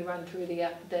heard me run through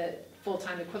the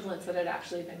full-time equivalents that had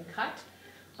actually been cut.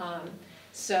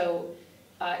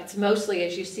 It's mostly,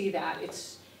 as you see that,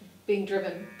 it's being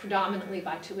driven predominantly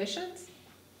by tuitions,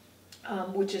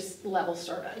 which is level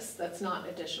service. That's not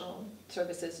additional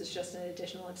services, it's just an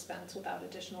additional expense without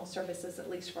additional services, at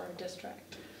least for our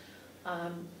district.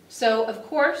 So of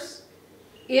course,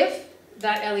 if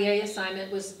that LEA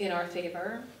assignment was in our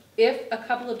favor, if a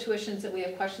couple of tuitions that we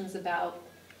have questions about,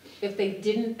 if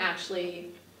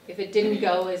if it didn't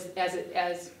go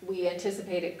as we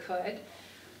anticipate it could.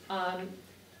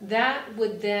 That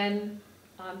would then,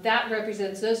 that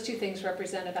represents, those two things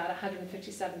represent about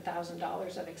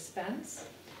 $157,000 of expense.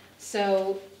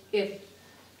 So if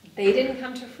they didn't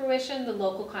come to fruition, the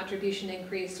local contribution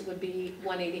increase would be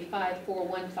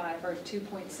 185,415, or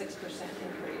 2.6%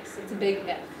 increase. It's a big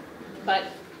if, but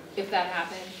if that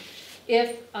happened.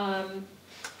 If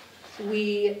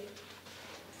we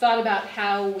thought about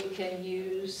how we can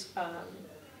use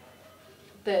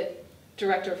the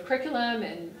director of curriculum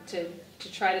and to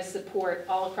try to support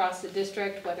all across the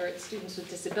district, whether it's students with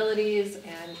disabilities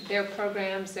and their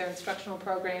programs, their instructional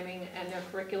programming, and their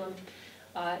curriculum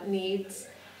needs,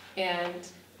 and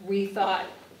rethought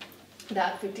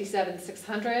that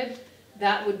 57,600,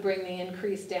 that would bring the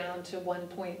increase down to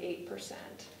 1.8%.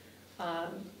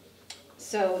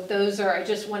 So those are, I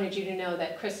just wanted you to know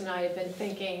that Chris and I have been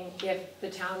thinking, if the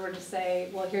town were to say,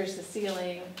 well, here's the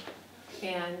ceiling,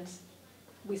 and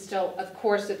we still, of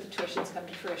course, if the tuitions come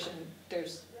to fruition,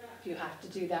 you have to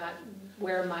do that.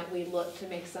 Where might we look to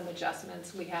make some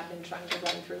adjustments? We have been trying to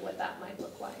run through what that might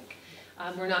look like.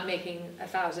 We're not making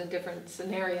 1,000 different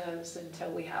scenarios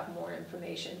until we have more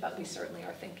information, but we certainly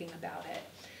are thinking about it.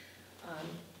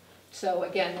 So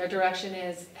again, their direction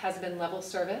has been level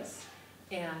service,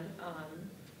 and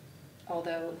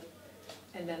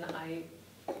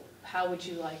how would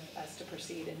you like us to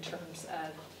proceed in terms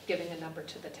of giving a number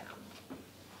to the town?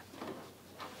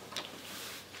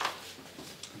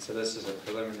 So this is a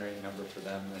preliminary number for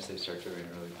them as they start doing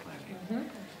early planning.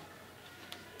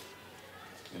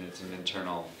 And it's an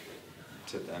internal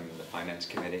to them, the finance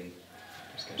committee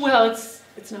discussion? Well,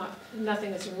 it's not,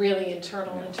 nothing is really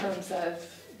internal in terms of,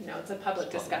 it's a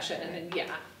public discussion, and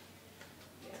yeah.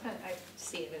 I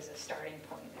see it as a starting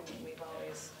point. I mean, we've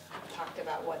always talked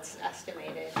about what's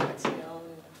estimated, what's known,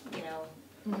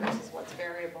 versus what's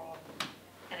variable.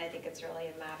 And I think it's really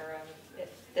a matter of, if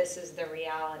this is the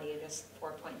reality, this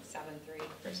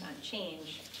 4.73%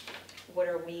 change, what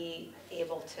are we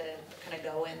able to kind of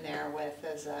go in there with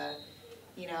as a,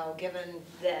 given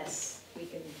this, we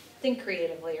can think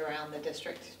creatively around the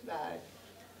district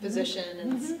position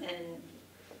and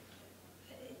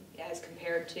as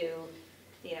compared to,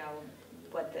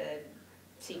 what the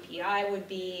CPI would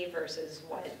be versus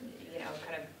what,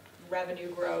 kind of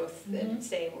revenue growth, and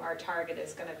say our target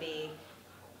is going to be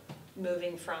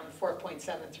moving from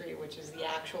 4.73, which is the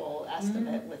actual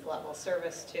estimate with level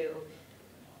service, to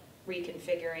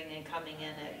reconfiguring and coming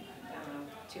in at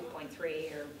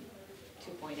 2.3 or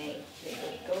 2.8.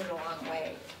 It goes a long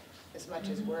way, as much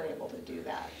as we're able to do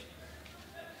that,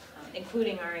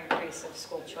 including our increase of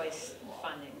school choice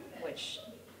funding, which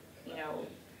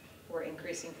we're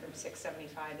increasing from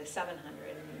 675 to 700,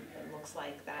 and it looks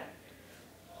like that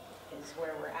is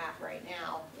where we're at right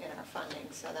now in our funding.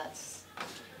 So that's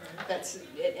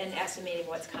and estimating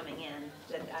what's coming in.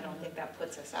 That I don't think that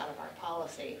puts us out of our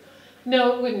policy.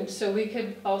 No, it wouldn't. So we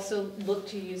could also look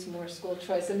to use more school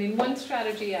choice. I mean, one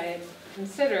strategy I had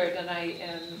considered, and I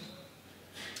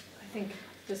think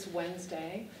this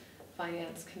Wednesday,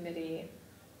 Finance Committee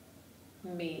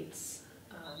meets,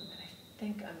 and I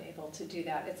think I'm able to do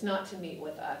that. It's not to meet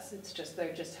with us. It's just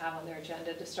they just have on their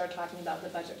agenda to start talking about the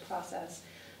budget process.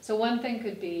 So one thing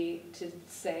could be to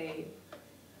say,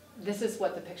 this is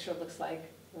what the picture looks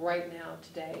like right now,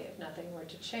 today, if nothing were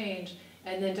to change,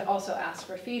 and then to also ask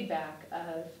for feedback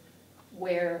of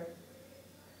where,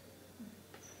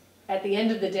 at the end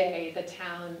of the day, the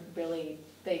town really,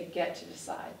 they get to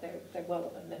decide. They're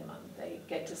well at a minimum. They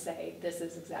get to say, this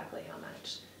is exactly how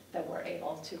much that we're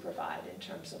able to provide in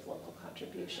terms of local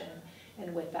contribution.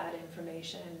 And with that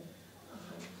information,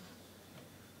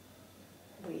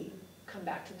 we come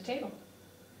back to the table.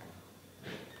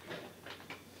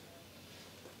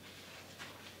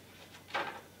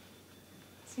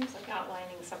 Seems like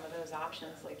outlining some of those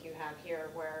options like you have here,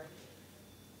 where,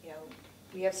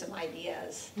 we have some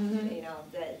ideas,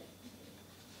 that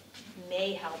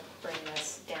may help bring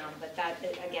this down, but that,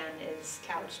 again, is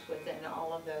couched within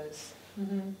all of those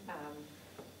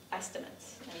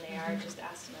estimates, and they are just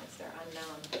estimates, they're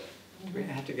unknown. We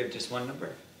have to give just one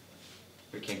number.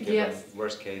 We can't give a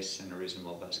worst case and a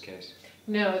reasonable best case.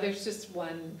 No, there's just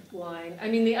one line. I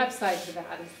mean, the upside to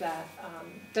that is that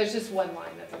there's just one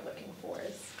line that they're looking for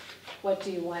is, what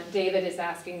do you want? David is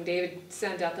asking, David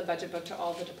sent out the budget book to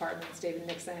all the departments, David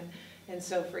Nixon, and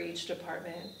so for each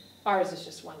department, ours is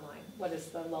just one line. What is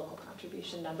the local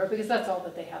contribution number? Because that's all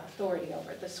that they have authority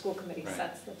over. The school committee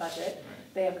sets the budget.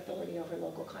 They have authority over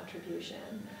local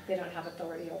contribution. They don't have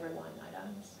authority over line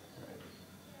items.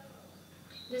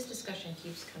 This discussion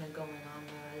keeps kind of going on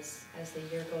though as the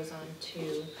year goes on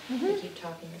too. We keep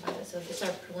talking about it. So if this is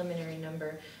our preliminary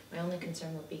number, my only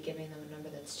concern would be giving them a number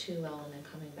that's too low and then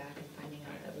coming back and finding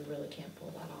out that we really can't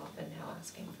pull that off and now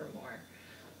asking for more.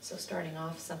 So starting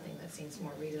off something that seems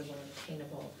more reasonable and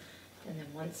attainable, and then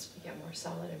once we get more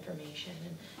solid information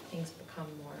and things become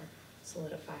more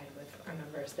solidified with our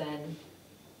numbers, then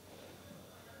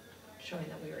showing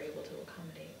that we were able to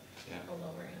accommodate a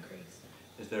lower increase.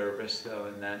 Is there a risk though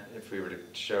in that, if we were to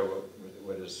show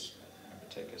what is, I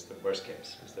would take as the worst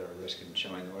case, is there a risk in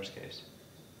showing the worst case?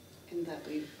 In that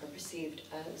we are perceived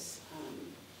as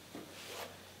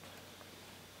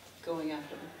going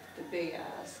after the big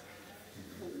ask,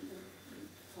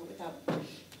 without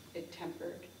it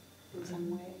tempered in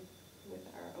some way with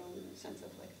our own sense of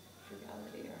like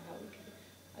frugality or how we can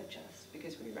adjust,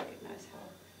 because we recognize how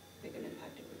big an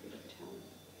impact it would be to the town.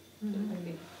 So it might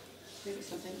be maybe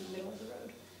something in the middle of the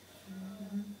road.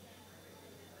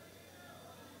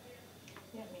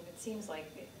 Yeah, I mean, it seems like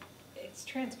it's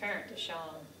transparent to show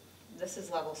them this is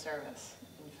level service,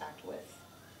 in fact, with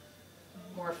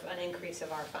an increase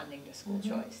of our funding to school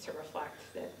choice to reflect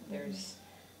that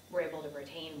we're able to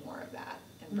retain more of that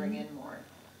and bring in more.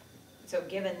 So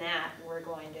given that, we're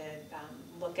going to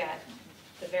look at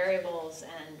the variables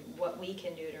and what we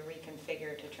can do to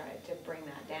reconfigure to try to bring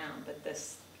that down. But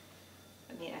this,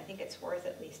 I mean, I think it's worth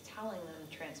at least telling them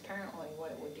transparently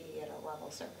what it would be at a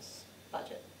level service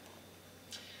budget.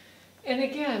 And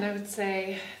again, I would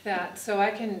say that, so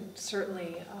I can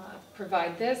certainly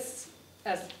provide this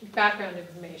as background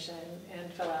information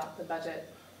and fill out the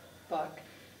budget book.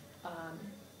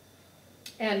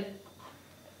 And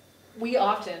we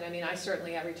often, I mean, I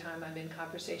certainly, every time I'm in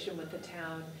conversation with the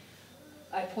town,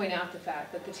 I point out the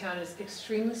fact that the town is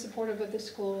extremely supportive of the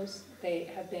schools. They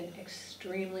have been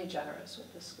extremely generous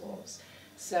with the schools.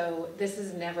 So this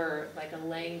is never like a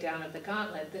laying down of the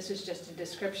gauntlet. This is just a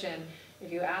description.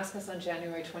 If you ask us on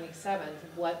January 27th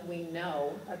what we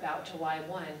know about July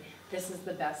 1, this is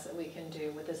the best that we can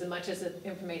do with as much as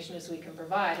information as we can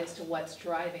provide as to what's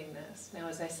driving this. Now,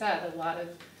 as I said,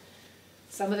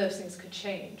 some of those things could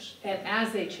change. And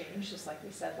as they change, just like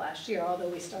we said last year, although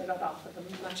we started off with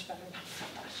a much better number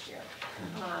last year,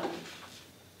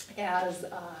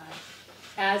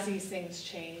 as these things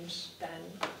change,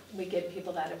 then we give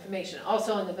people that information.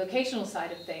 Also, on the vocational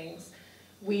side of things,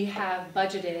 we have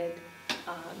budgeted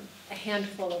a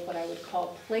handful of what I would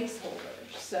call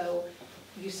placeholders. So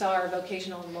you saw our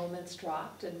vocational enrollments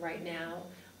dropped, and right now,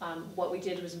 what we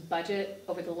did was budget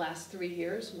over the last 3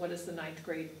 years, what has the 9th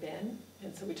grade been?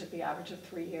 And so we took the average of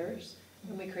 3 years,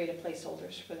 and we created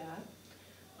placeholders for that.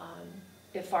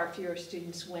 If far fewer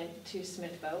students went to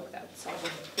Smith Voc, that would solve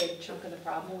a big chunk of the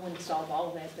problem. Wouldn't solve all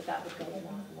of it, but that would go a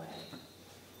long way.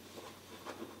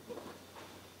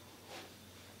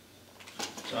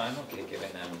 So I'm okay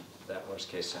giving them that worst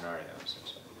case scenario,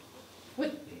 essentially.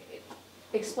 With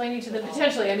explaining to them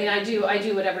potentially, I mean, I do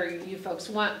whatever you folks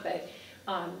want, but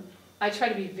I try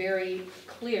to be very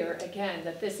clear, again,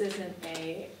 that this isn't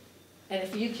and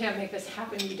if you can't make this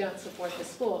happen, you don't support the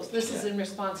schools. This is in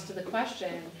response to the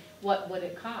question, what would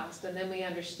it cost? And then we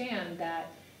understand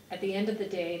that at the end of the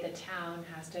day, the town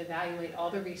has to evaluate all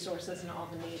the resources and all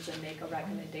the needs and make a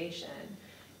recommendation.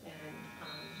 And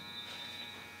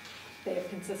they have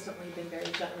consistently been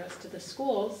very generous to the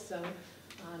schools, so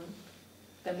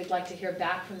then we'd like to hear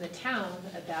back from the town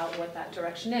about what that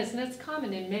direction is. And it's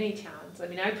common in many towns. I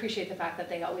mean, I appreciate the fact that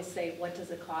they always say, what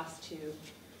does it cost to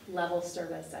level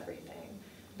service everything?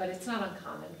 But it's not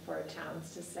uncommon for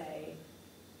towns to say,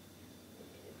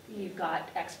 you've got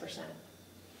X%,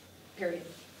 period.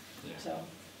 Yeah. So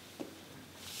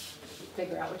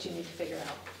figure out what you need to figure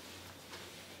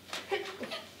out.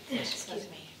 Excuse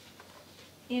me.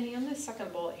 Annie, on the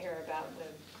second bullet here about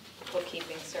the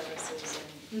bookkeeping services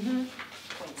and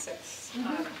point 6,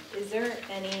 is there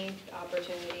any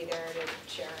opportunity there to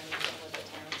share anything with the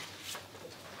town?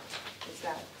 Is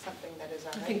that something that is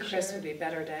already I think Chris shared? would be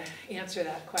better to answer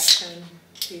that question.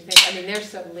 Do you think, I mean, they're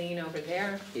so lean over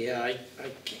there. Yeah, I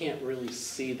can't really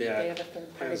see They that have a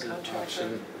third-party as an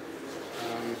contractor.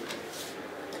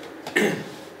 option.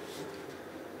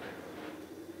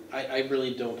 I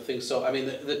really don't think so. I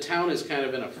mean, the town is kind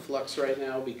of in a flux right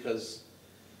now because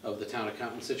of the town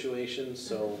accountant situation,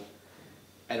 so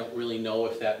I don't really know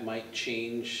if that might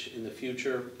change in the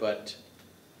future, but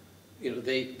you know,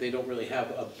 they don't really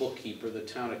have a bookkeeper. The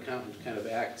town accountant kind of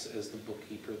acts as the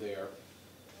bookkeeper there.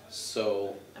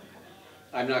 So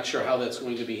I'm not sure how that's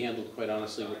going to be handled, quite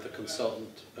honestly, with the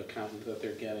consultant accountant that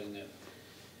they're getting.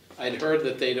 I'd heard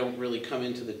that they don't really come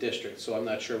into the district, so I'm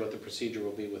not sure what the procedure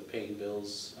will be with paying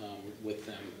bills with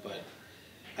them. But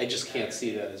I just can't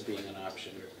see that as being an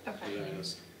option, to be Okay.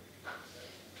 honest.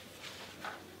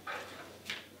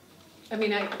 I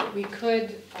mean, we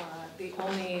could,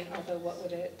 although what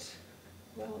would it,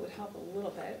 well, it would help a little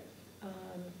bit.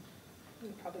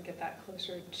 We'd probably get that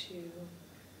closer to,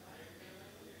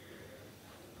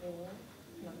 or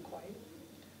not quite.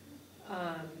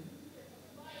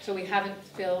 So we haven't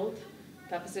filled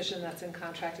that position that's in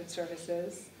contracted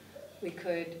services. We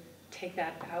could take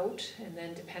that out, and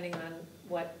then depending on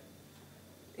what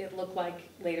it looked like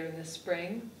later in the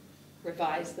spring,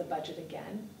 revise the budget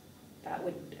again. That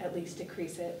would at least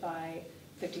decrease it by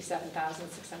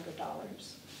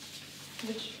 $57,600.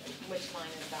 Which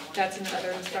line is that one? That's in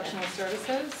other instructional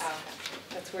services. Oh,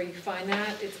 okay. That's where you find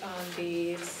that. It's on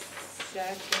the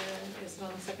second, is it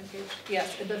on the second page?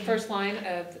 Yes, the first line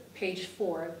of page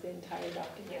 4 of the entire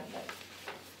document.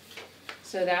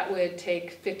 So that would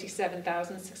take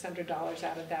 $57,600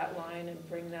 out of that line and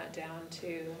bring that down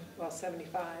to, well,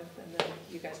 75, and then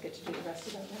you guys get to do the rest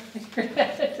of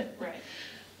that now. Right.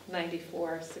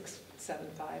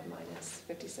 94,675 minus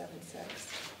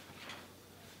 57,600.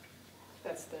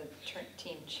 That's the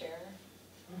team chair.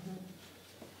 Mm-hmm.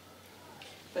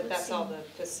 But that's all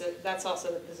that's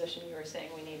also the position you were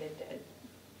saying we needed to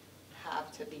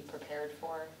have to be prepared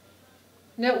for?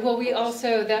 No, well,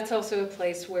 that's also a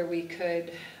place where we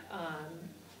could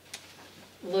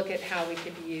look at how we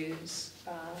could use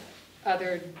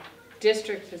other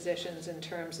district positions in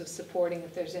terms of supporting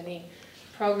if there's any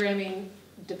programming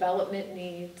development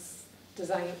needs,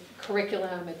 design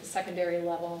curriculum at the secondary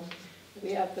level.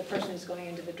 We have the person who's going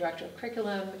into the director of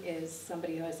curriculum is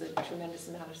somebody who has a tremendous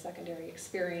amount of secondary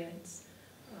experience.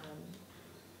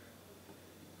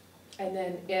 And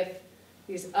then if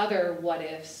these other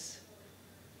what-ifs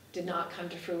did not come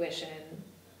to fruition,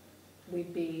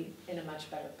 we'd be in a much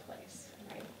better place,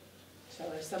 right?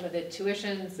 So if some of the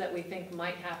tuitions that we think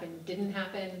might happen didn't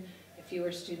happen, if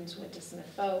fewer students went to Smith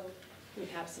Folk, we'd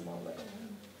have some more wiggle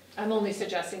room. I'm only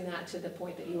suggesting that to the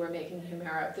point that you were making,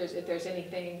 Humira. If there's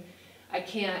anything,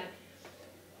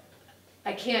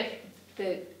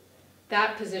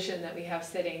 that position that we have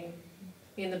sitting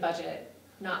in the budget,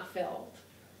 not filled,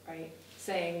 right?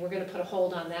 Saying we're gonna put a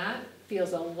hold on that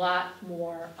feels a lot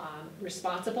more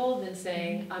responsible than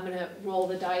saying, I'm gonna roll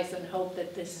the dice and hope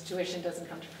that this tuition doesn't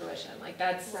come to fruition. Like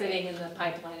that's sitting in the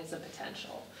pipeline as a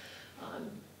potential.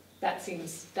 That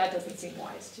doesn't seem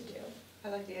wise to do. I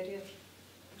like the idea.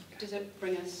 Does it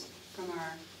bring us from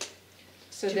our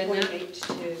So then that, 2.8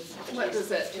 to? what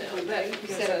does it, You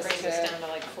said it brings us down to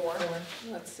like 4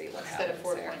 let's see what instead of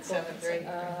happens there.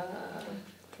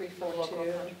 4.73.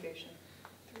 342, Contribution.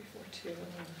 342,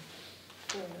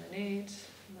 498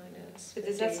 minus. But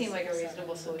does that seem like a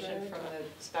reasonable solution from a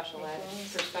special ed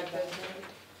perspective?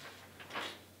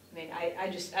 I mean,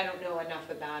 I don't know enough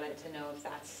about it to know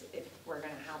if we're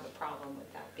gonna have a problem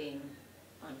with that being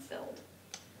unfilled.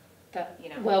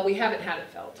 Well, we haven't had it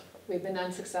filled. We've been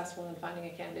unsuccessful in finding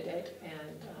a candidate,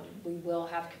 and we will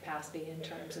have capacity in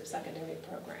terms of secondary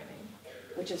programming,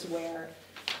 which is where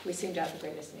we seem to have the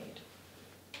greatest need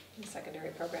in secondary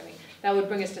programming. That would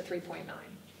bring us to 3.9.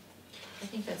 I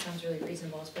think that sounds really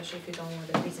reasonable, especially if you're going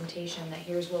with a presentation that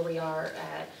here's where we are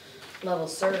at level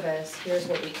service, here's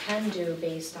what we can do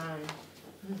based on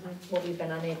what we've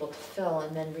been unable to fill,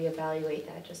 and then reevaluate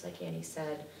that, just like Annie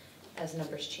said, as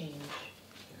numbers change.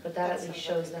 But that at least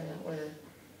shows them that we're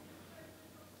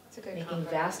making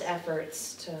vast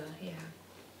efforts to,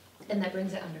 and that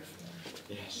brings it under 4.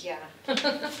 Yes. Yeah. So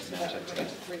that would bring it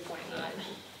to 3.9.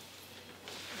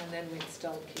 And then we'd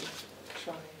still keep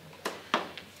trying.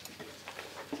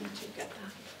 Did you get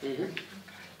that? Mm-hmm.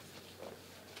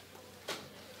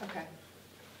 Okay.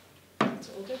 That's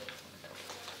all good?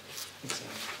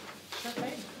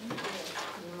 Okay.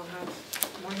 And we'll have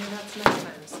more nuts next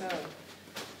time, so.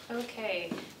 Okay,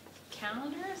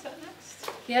 calendar, is that next?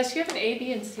 Yes, you have an A,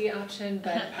 B, and C option,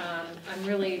 but I'm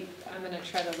gonna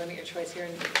try to limit your choice here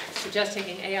and suggest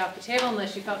taking A off the table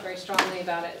unless you felt very strongly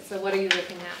about it. So what are you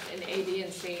looking at in A, B,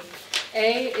 and C?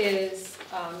 A is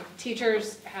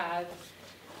teachers have,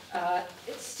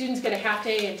 students get a half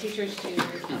day and teachers do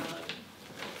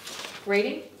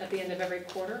grading at the end of every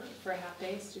quarter for a half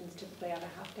day. Students typically have a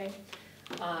half day.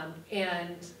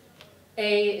 And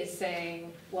A is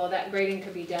saying, well, that grading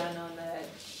could be done on the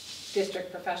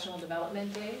district professional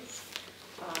development days.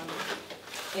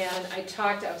 And I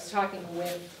was talking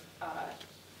with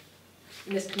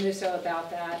Ms. Camuso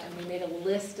about that, and we made a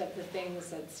list of the things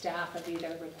that staff have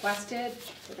either requested,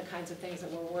 or the kinds of things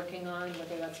that we're working on,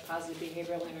 whether that's positive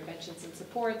behavioral interventions and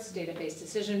supports, database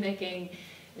decision-making.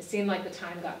 It seemed like the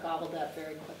time got gobbled up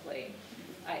very quickly.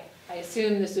 I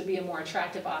assume this would be a more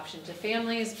attractive option to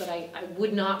families, but I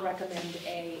would not recommend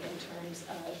A in terms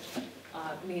of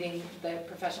meeting the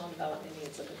professional development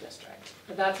needs of the district.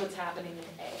 But that's what's happening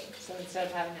in A. So instead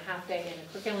of having a half day and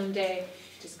a curriculum day,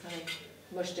 just kind of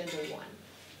mushed into one.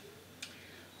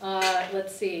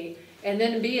 Let's see, and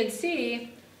then B and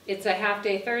C, it's a half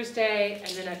day Thursday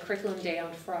and then a curriculum day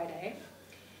on Friday.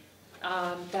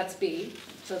 That's B.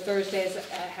 So Thursday is a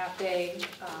half day.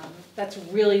 That's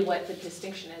really what the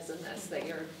distinction is in this, that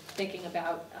you're thinking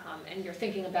about, and you're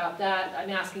thinking about that. I'm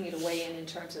asking you to weigh in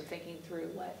terms of thinking through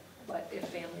what if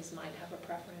families might have a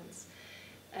preference.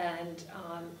 And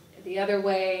the other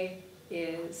way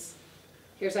is,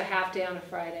 here's a half day on a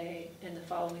Friday, and the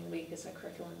following week is a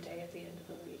curriculum day at the end of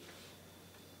the week.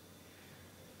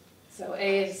 So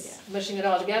A is mushing it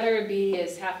all together, B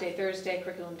is half day Thursday,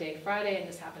 curriculum day Friday, and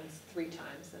this happens 3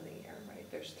 times in the year, right?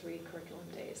 There's 3 curriculum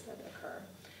days that occur.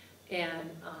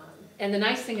 And the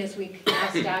nice thing is we can now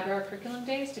stagger our curriculum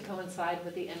days to coincide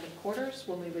with the end of quarters,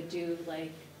 when we would do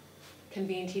like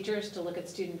convene teachers to look at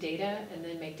student data and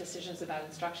then make decisions about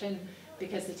instruction,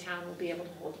 because the town will be able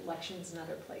to hold elections in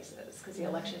other places, because the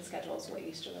election schedule is what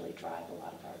used to really drive a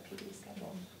lot of our PD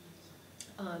schedule.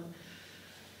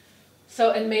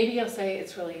 So, and maybe you'll say it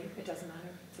doesn't matter,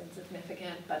 it's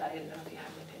insignificant, but I didn't know if you had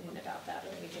an opinion about that or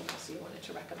anything else you wanted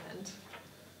to recommend.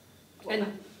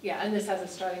 And yeah, and this has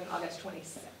us starting August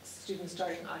 26th, students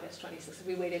starting August 26th. If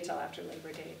we waited till after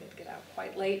Labor Day, they'd get out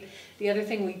quite late. The other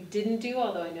thing we didn't do,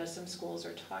 although I know some schools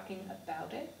are talking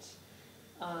about it,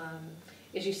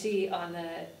 is you see on the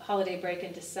holiday break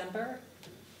in December,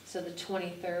 so the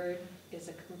 23rd is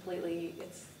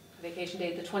it's vacation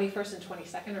day. The 21st and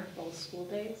 22nd are full school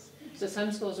days. So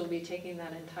some schools will be taking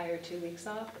that entire 2 weeks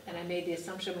off, and I made the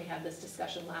assumption, we had this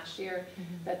discussion last year,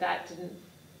 that didn't,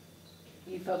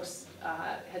 you folks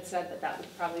had said that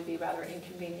would probably be rather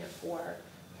inconvenient for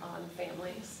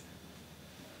families.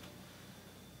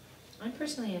 I'm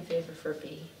personally in favor for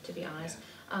B, to be honest.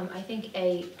 I think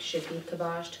A should be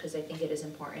kiboshed, because I think it is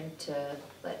important to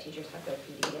let teachers have their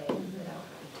PD day without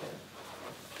having to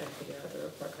try to figure out the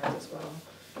report cards as well.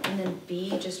 And then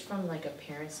B, just from like a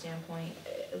parent standpoint,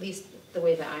 at least the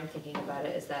way that I'm thinking about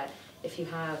it is that if you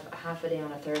have a half a day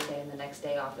on a Thursday and the next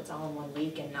day off, it's all in 1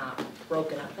 week and not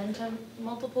broken up into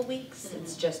multiple weeks.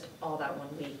 It's just all that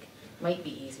 1 week. Might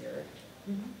be easier.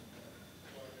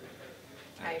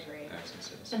 I agree.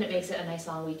 And it makes it a nice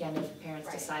long weekend if parents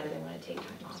decide that they want to take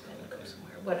time off and go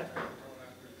somewhere, whatever.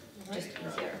 Just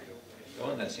easier. The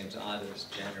one that seems odd is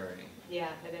January. Yeah,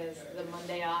 it is, the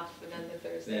Monday off, and then the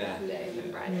Thursday off day, and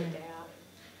the Friday day off.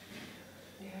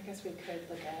 Yeah, I guess we could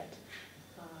look at,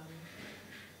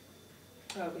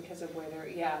 because of where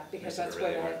because that's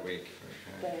really where hard week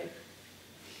for parents.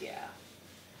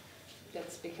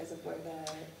 That's because of where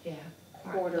the Yeah.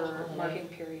 quarter marking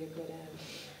period would end.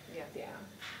 Yeah.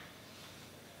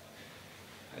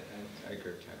 I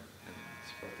agree with Karen. I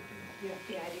support the deal.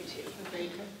 Yeah, I do too.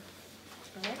 Agreed.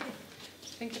 All right.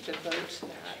 I think to vote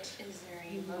that. Is there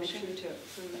a motion? To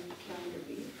approve calendar B.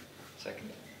 Second.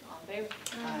 All in favor?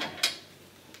 Aye.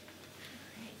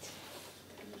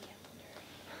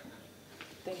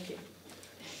 Thank you.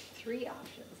 3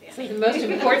 options, This is the most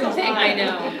important thing, I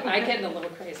know. I get a little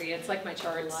crazy. It's like my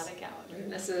charts. A lot of calendars.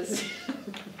 And this is.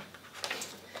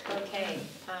 Okay,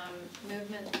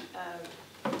 movement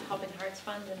of Helping Hearts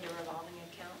Fund into revolving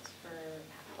accounts for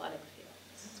athletic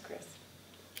fields. Chris.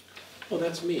 Oh,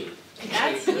 that's me.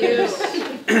 That's you.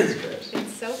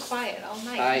 It's so quiet all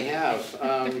night. I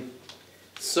have.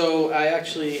 So I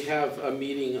actually have a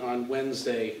meeting on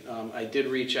Wednesday. I did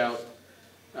reach out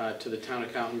to the town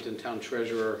accountant and town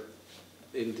treasurer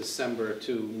in December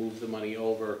to move the money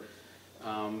over.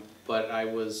 But I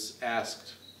was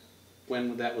asked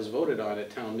when that was voted on at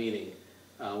town meeting.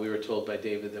 We were told by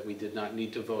David that we did not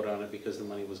need to vote on it because the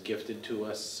money was gifted to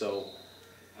us. So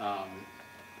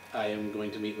I am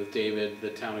going to meet with David, the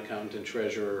town accountant and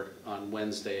treasurer, on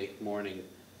Wednesday morning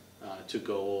to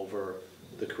go over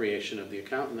the creation of the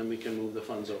account, and then we can move the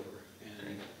funds over.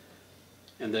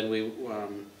 And then we,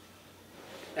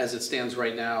 as it stands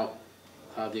right now,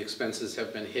 the expenses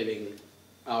have been hitting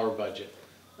our budget.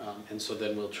 And so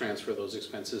then we'll transfer those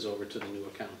expenses over to the new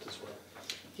account as well.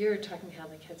 You're talking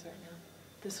Hadley kids right now.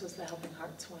 This was the Helping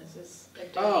Hearts one. Is this a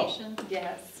donation?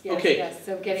 Yes, Okay. yes.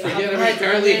 So getting Forget Helping it, Hearts.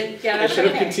 apparently I that's should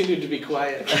have okay. continued to be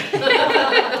quiet.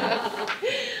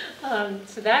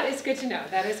 So that is good to know.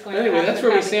 That is going to Anyway, happen that's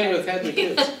where we Hadley stand kids. with Hadley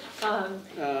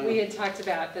kids. We had talked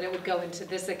about that it would go into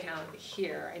this account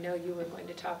here. I know you were going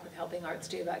to talk with Helping Arts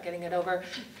too about getting it over.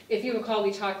 If you recall,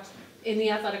 we talked in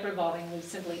the athletic revolving, we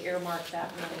simply earmarked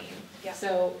that money. Yeah.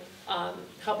 So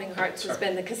Helping Hearts has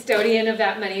been the custodian of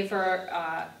that money for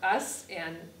us,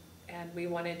 and we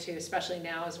wanted to, especially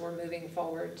now as we're moving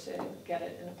forward, to get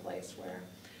it in a place where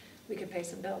we could pay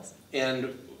some bills.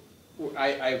 And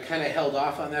I kind of held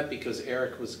off on that because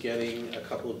Eric was getting a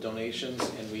couple of donations,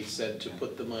 and we said to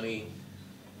put the money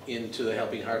into the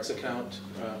Helping Hearts account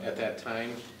at that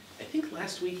time. I think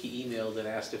last week he emailed and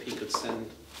asked if he could send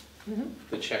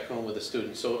the check home with the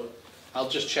student. So I'll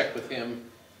just check with him,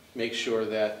 make sure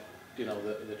that, you know,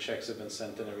 the checks have been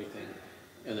sent and everything.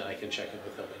 And then I can check in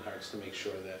with Helping Hearts to make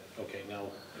sure that, okay, now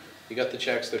you got the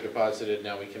checks, they're deposited,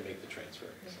 now we can make the transfer.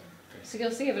 So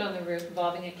you'll see it on the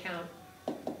revolving account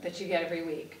that you get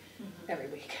every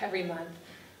every month.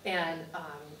 And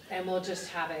we'll just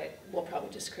have it, we'll probably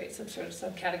just create some sort of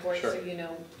subcategory so you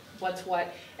know what's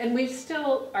what. And we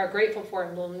still are grateful for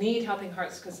and will need Helping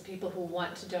Hearts because people who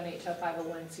want to donate to a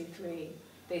 501c3,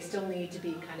 they still need to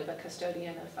be kind of a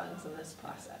custodian of funds in this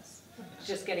process.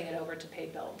 Just getting it over to pay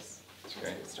bills. That's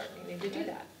great. We'll start needing to do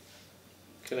that.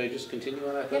 Can I just continue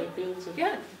on athletic fields?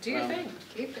 Yeah, do your thing.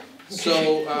 Keep going.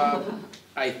 So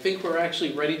I think we're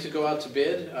actually ready to go out to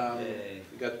bid.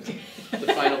 We got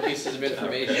the final pieces of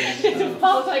information.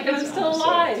 Paul's like, I'm still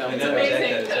alive. It's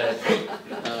amazing.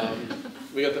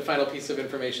 We got the final piece of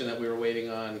information that we were waiting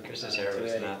on Chris's hair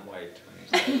was today. not white.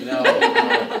 No.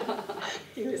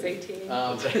 He was 18.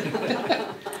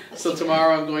 So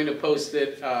tomorrow I'm going to post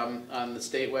it on the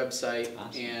state website,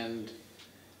 Awesome. and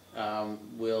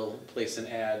we'll place an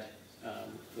ad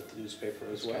with the newspaper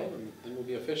as well, and then we'll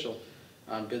be official.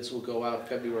 Bids will go out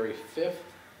February 5th,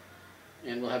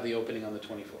 and we'll have the opening on the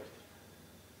 24th.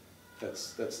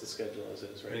 That's the schedule as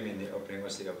it is right now. What do you mean the opening?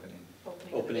 What's the opening?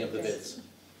 Opening of the bids.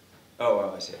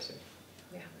 Oh, I see, I see.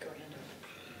 Yeah, grand.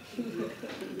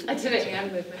 I did a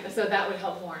hand movement, so that would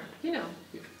help more, you know.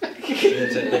 Thank you. Very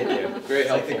It's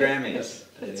like the helpful. Grammys.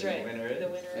 That's The right. winner is. The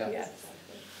winner, Yeah. Yes.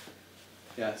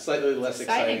 Yeah, slightly less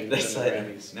exciting than the Exciting.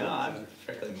 Grammys. No, but, I'm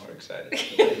frankly more excited.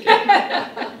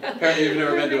 apparently you've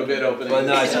never been to a bid opening. Well,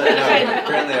 no,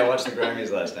 apparently I watched the Grammys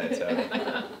last night, so.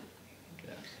 Yeah.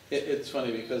 It's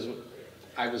funny because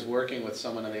I was working with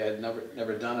someone and they had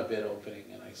never done a bid opening,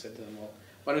 and I said to them, well,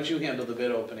 why don't you handle the bid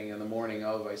opening? In the morning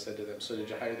of, I said to them, so did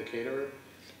you hire the caterer?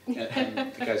 And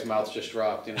the guy's mouth just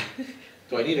dropped, you know.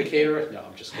 Do I need a caterer? No,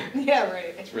 I'm just kidding. Yeah,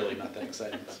 right. It's really not that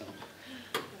exciting, so.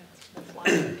 That's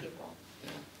lots of people.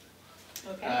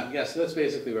 Okay. Yeah, so that's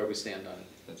basically where we stand on it.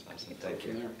 That's awesome, thank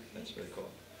From you. there. That's really cool.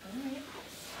 All right.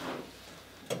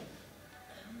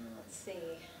 Let's see,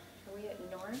 are we at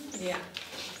norms? Yeah.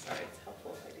 Sorry, it's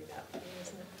helpful if I do that for you,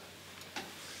 isn't it?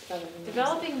 Better than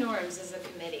Developing norms is a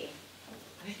committee.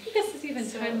 I think this is even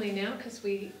So- timely now because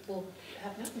we will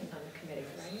have nothing on the committee,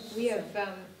 right? We have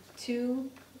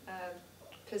two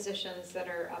positions that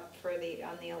are up for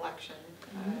on the election.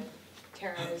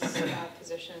 Tara's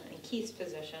position and Keith's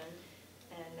position.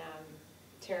 And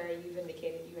Tara, you've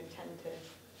indicated you intend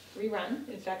to rerun.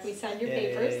 In fact, we signed your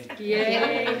papers.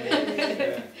 Yay.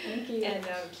 Thank you. And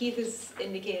Keith has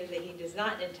indicated that he does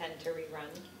not intend to rerun.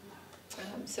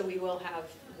 So we will have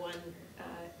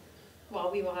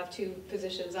we will have two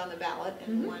positions on the ballot,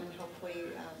 and one, hopefully,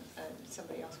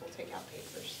 somebody else will take out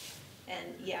papers.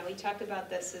 And yeah, we talked about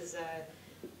this as,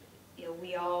 you know,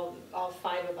 we all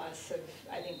five of us have,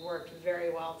 I think, worked very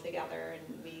well together,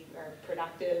 and we are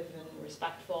productive and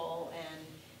respectful, and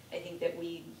I think that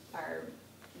we are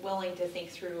willing to think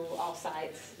through all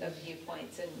sides of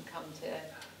viewpoints and come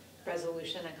to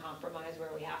resolution and compromise where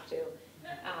we have to.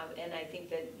 And I think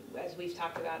that, as we've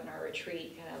talked about in our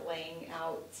retreat, kind of laying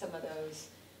out some of those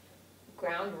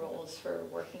ground rules for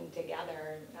working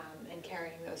together and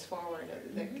carrying those forward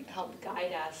that help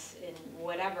guide us in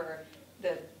whatever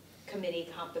the committee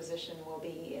composition will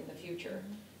be in the future.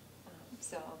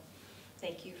 So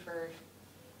thank you for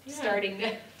starting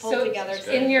to pull together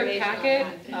some in your information on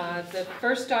packet, that. the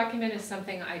first document is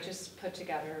something I just put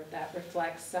together that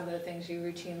reflects some of the things you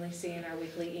routinely see in our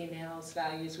weekly emails,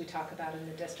 values we talk about in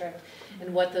the district,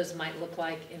 and what those might look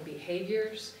like in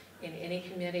behaviors in any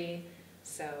committee.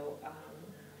 So,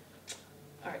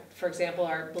 for example,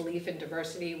 our belief in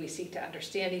diversity, we seek to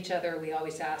understand each other. We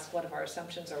always ask, what if our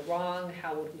assumptions are wrong?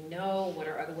 How would we know? What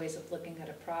are other ways of looking at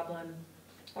a problem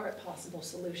or at possible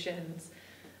solutions?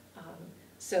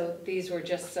 So these were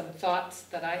just some thoughts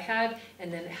that I had,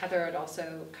 and then Heather had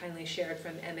also kindly shared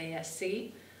from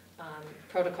MASC,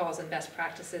 protocols and best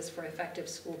practices for effective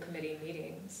school committee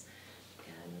meetings.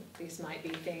 And these might be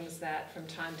things that from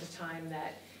time to time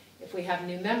that if we have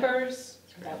new members,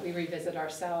 that we revisit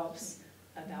ourselves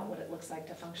about what it looks like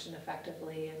to function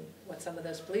effectively and what some of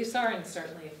those beliefs are, and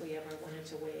certainly if we ever wanted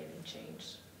to weigh in and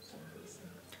change some of these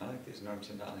things. I like these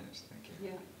norms and values, thank you.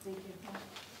 Yeah, thank you.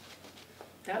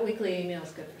 That weekly email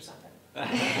is good for something.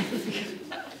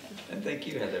 And thank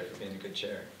you, Heather, for being a good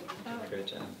chair. You did a great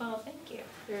job. Well, thank you.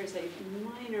 There is a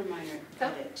minor Oh,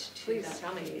 edit to please that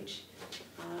tell me. page.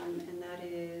 And that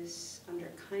is under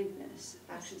kindness,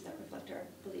 actions that reflect our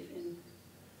belief in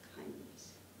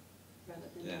kindness rather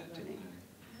than Yeah, learning.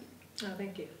 Oh,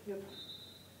 thank you. Yep.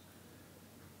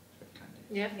 Good kind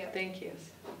of- Yeah, Yep. thank you.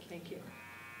 Thank you.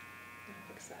 I'll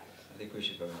fix that. I think we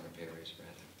should vote on the pay raise for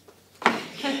Heather.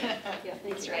 Yeah,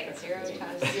 thank That's you. right, 0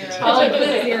 times 0. I'll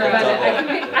include zero. That's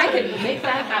all. I can make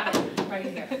that happen right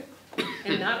here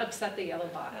and not upset the yellow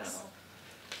box.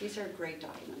 These are great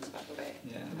documents, by the way.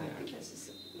 Yeah, And they I are. think this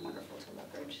is wonderful to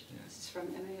leverage. Yeah. This is from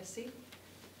MASC.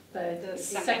 The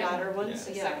second latter one. ones,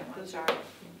 Yeah. yeah, Second those one. are.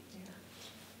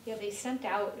 Yeah, they sent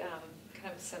out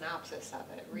kind of a synopsis of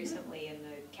it recently in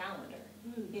the calendar.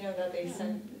 You know, that they Yeah.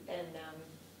 sent, and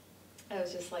I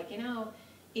was just like, you know,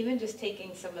 even just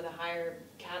taking some of the higher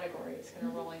categories, kind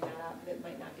of rolling that up, it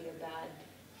might not be a bad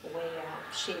way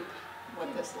to shape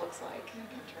what this looks like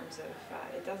in terms of,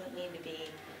 it doesn't need to be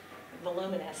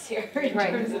voluminous here in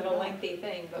Right. terms of a lengthy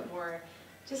thing, but more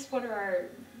just what are our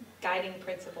guiding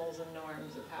principles and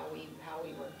norms of how we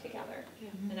work together.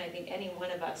 And I think any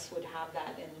one of us would have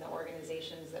that in the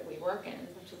organizations that we work in.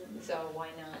 Absolutely. So why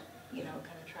not, you know,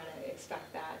 kind of try to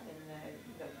expect that in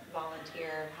the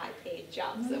volunteer, high-paid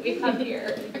jobs that we have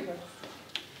here.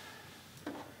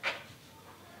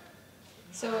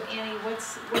 So Annie,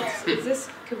 is this,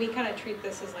 could we kind of treat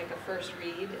this as like a first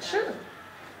read? Sure.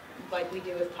 Like we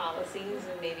do with policies,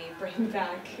 and maybe bring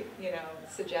back, you know,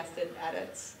 suggested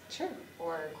edits Sure.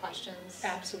 or questions?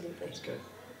 Absolutely. That's good.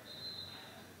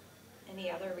 Any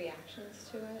other reactions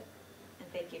to it?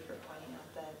 And thank you for pointing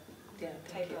out that Yeah,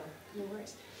 thank you. typo. No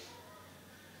worries.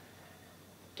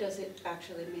 Does it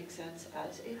actually make sense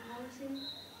as a policy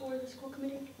for the school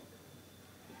committee?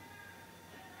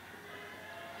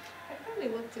 I'd probably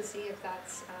look to see if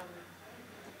that's,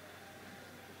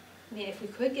 I mean, if we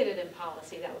could get it in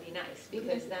policy, that would be nice,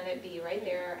 because then it'd be right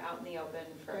there out in the open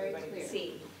for Very everybody to clear.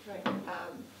 see. Right.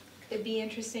 It'd be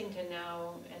interesting to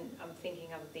know, and I'm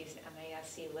thinking of these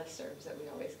MASC listservs that we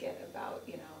always get about,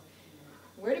 you know,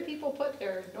 where do people put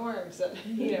their norms? And,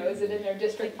 you know, is it in their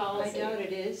district policy? I doubt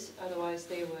it is, otherwise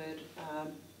they would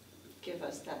give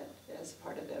us that as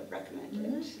part of the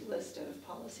recommended list of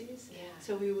policies. Yeah.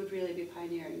 So we would really be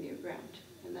pioneering new ground,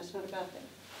 and that's not a bad thing.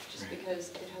 Just Right. because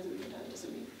it hasn't been done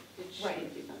doesn't mean it Right.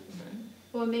 shouldn't be done.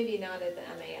 Well, maybe not at the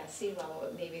MASC level,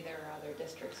 but maybe there are other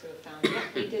districts who have found, yeah,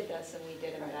 we did this and we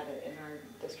did embed it in our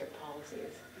district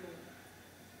policies.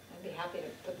 I'd be happy to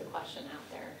put the question out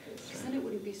there. 'Cause- Because then it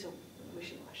wouldn't be so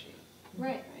wishy-washy.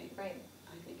 Right, Right. right.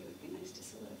 I think it would be nice to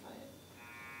solidify it.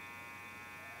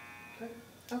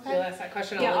 Okay. You'll ask that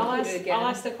question, Yeah, I'll include it again. I'll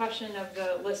ask the question of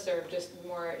the listserv, just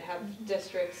more, have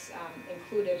districts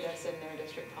included this in their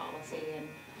district policy, and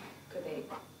could they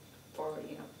forward,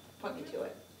 you know, point me to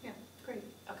it? Yeah, great.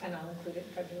 Okay, And I'll include it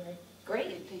in February.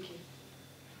 great, Thank you.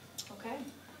 okay.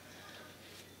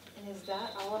 And is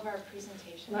that all of our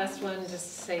presentation? Last one,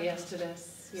 just say yes to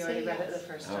this. You already Say read it the yes.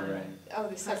 first All time. right. Oh,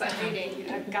 the second reading,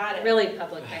 I've got it. Really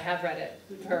public, I have read it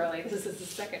thoroughly. This is the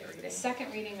second reading.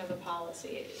 Second reading of the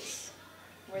policies.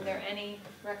 Were there any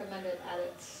recommended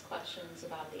edits, questions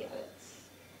about the edits?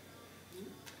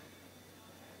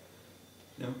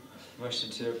 No? Motion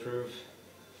to approve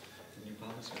the new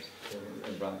policies, the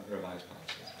revised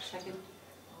policies. Second?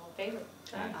 All in favor?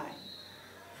 Aye.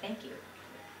 Thank you.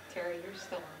 Tara, you're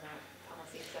still on that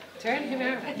policy subcommittee.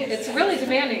 Tara, you know, it's really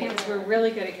demanding, because we're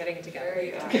really good at getting it together. There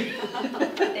you are.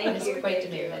 Thank Thank you. you. Quite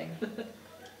thank you. demanding.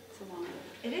 It's a long one.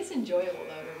 It is enjoyable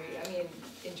though to read. I mean,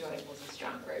 enjoyable is a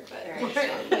strong word, but Very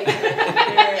strong. like,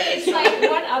 it's like,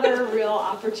 what other real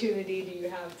opportunity do you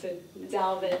have to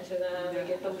delve into them and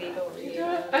get the legal reading? You know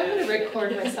what? I'm gonna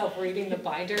record myself reading the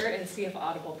binder and see if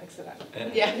Audible picks it up.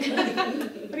 Yeah.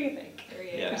 What do you think? There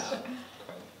you Yes. go.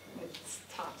 It's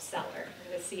top seller.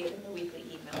 I'm gonna see it in the weekly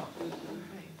email.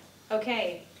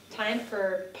 Okay, time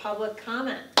for public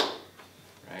comment.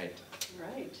 Right.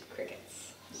 Right.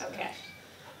 Crickets. Okay.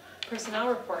 Personnel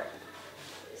report.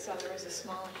 So there was a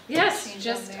small Yes, change on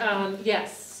just, there.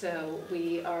 yes, so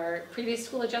our previous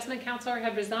school adjustment counselor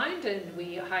had resigned, and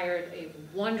we hired a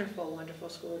wonderful, wonderful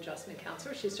school adjustment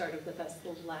counselor. She started with us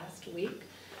last week,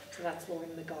 so that's Lauren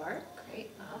McGar. Great,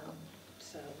 welcome.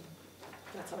 So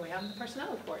that's all we have in the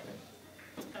personnel report.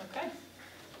 Okay.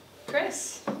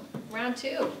 Chris, round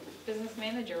 2, business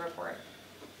manager report.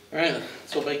 All right,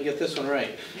 let's hope I can get this one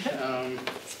right.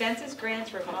 Expenses,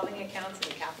 grants, revolving accounts,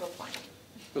 and capital plan.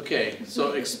 Okay,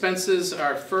 so expenses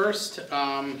are first.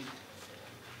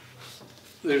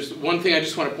 There's one thing I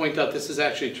just want to point out, this is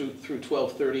actually through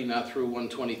 12/30, not through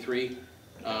 1/23.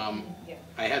 Yeah.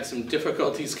 I had some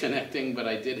difficulties connecting, but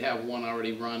I did have one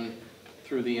already run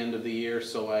through the end of the year,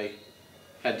 so I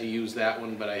had to use that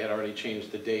one, but I had already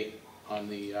changed the date on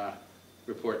the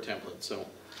report template, so.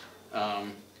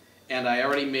 And I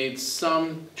already made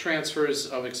some transfers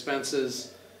of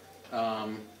expenses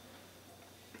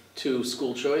to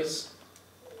school choice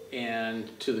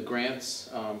and to the grants,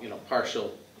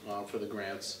 partial for the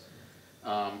grants.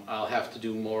 I'll have to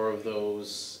do more of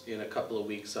those in a couple of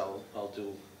weeks. I'll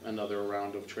do another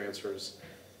round of transfers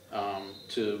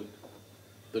to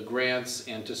the grants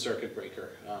and to circuit breaker.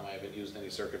 I haven't used any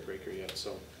circuit breaker yet,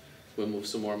 so we'll move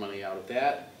some more money out of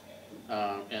that.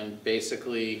 And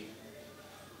basically,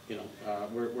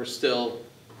 we're still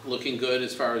looking good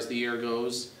as far as the year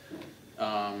goes.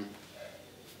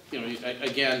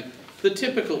 Again, the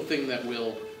typical thing that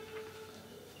we'll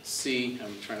see,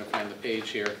 I'm trying to find the page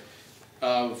here,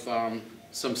 of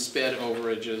some sped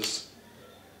overages.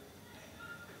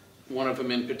 One of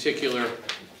them in particular,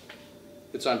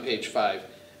 it's on page 5,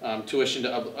 tuition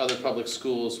to other public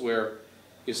schools, where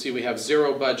you see we have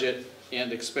zero budget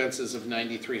and expenses of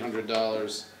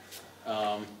 $9,300.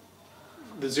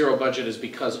 The zero budget is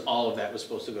because all of that was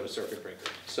supposed to go to circuit breaker.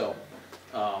 So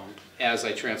as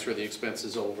I transfer the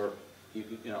expenses over,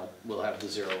 we'll have the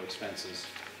zero expenses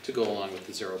to go along with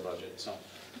the zero budget. So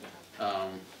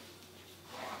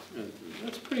and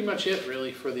that's pretty much it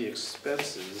really for the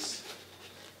expenses.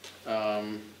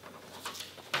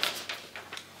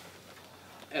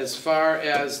 As far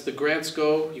as the grants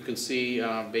go, you can see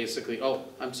basically,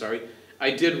 I'm sorry,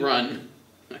 I did run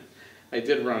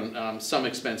some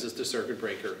expenses to circuit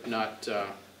breaker, not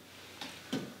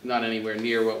anywhere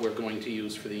near what we're going to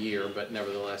use for the year, but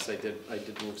nevertheless I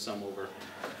did move some over.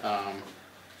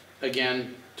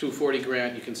 Again, 240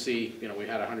 grant, you can see, we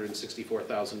had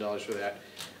 $164,000 for that.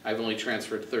 I've only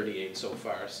transferred 38 so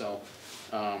far, so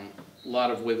a lot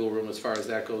of wiggle room as far as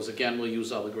that goes. Again, we'll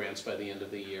use all the grants by the end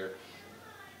of the year.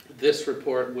 This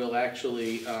report will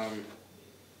actually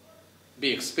be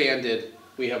expanded.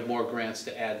 We have more grants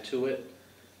to add to it,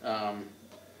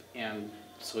 and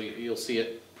so you'll see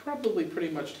it probably pretty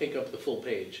much take up the full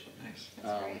page. Nice.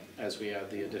 As we add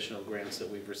the additional grants that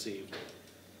we've received.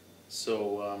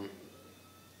 So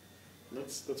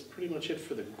that's pretty much it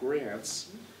for the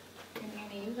grants. And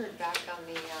Annie, you heard back on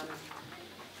the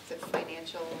is it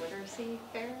financial literacy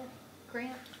fair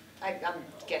grant? I'm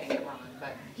getting it wrong,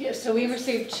 but. Yeah, so we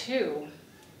received 2.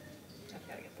 I've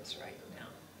got to get this right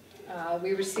now.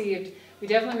 We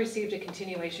definitely received a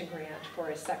continuation grant for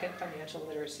a second financial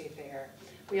literacy fair.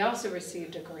 We also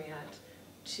received a grant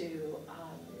to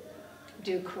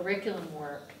do curriculum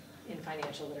work in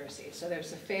financial literacy. So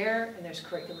there's a fair and there's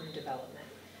curriculum development.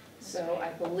 So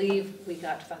I believe we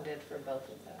got funded for both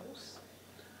of those.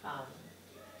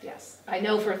 Yes, I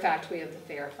know for a fact we have the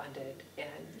fair funded,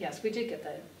 and yes, we did get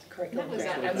the curriculum What was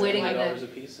grant. that? I'm waiting on $20 a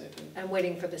piece, I think. I'm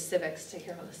waiting for the civics to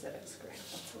hear on the civics grant.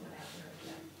 That's the one I haven't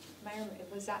heard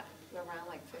yet. Was that around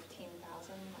like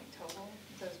 15,000 like total?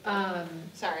 Those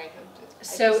sorry.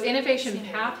 So Innovation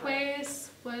Pathways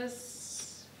was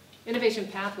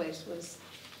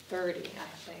 30, I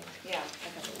think. Yeah. I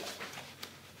gotta look.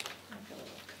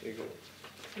 Here you go.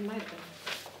 It might have been.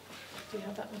 Do you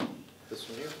have that one? This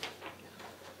one here.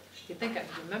 You'd think I'd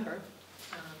remember,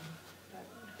 but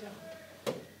I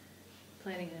don't.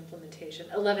 Planning and implementation,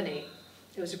 11.8.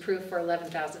 It was approved for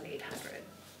 11,800.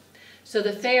 So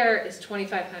the fair is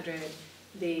 2,500.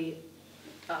 The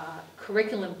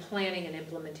curriculum planning and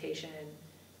implementation,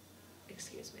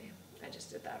 excuse me, I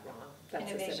just did that wrong. That's the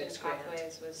Innovation civics grant.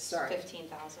 Pathways was Sorry.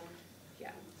 15,000.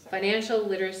 Yeah. Sorry. Financial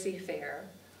literacy fair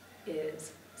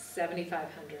is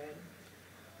 7,500.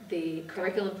 The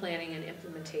curriculum planning and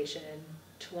implementation,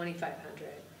 2,500.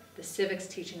 The civics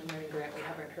teaching and learning grant we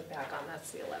haven't heard back on,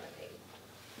 that's the 11.8.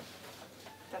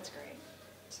 That's great.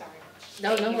 Sorry. No,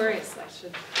 Thank no you. worries, I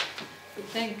should, you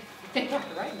think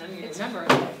after writing them, you It's remember.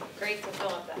 Great to fill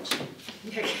up that sheet.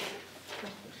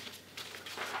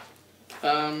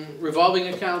 Revolving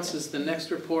accounts is the next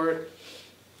report.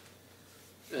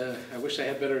 I wish I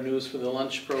had better news for the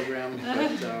lunch program,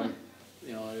 but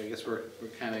I guess we're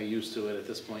kind of used to it at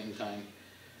this point in time.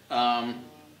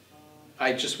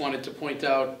 I just wanted to point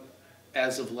out,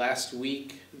 as of last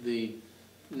week, the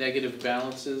negative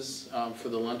balances for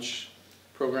the lunch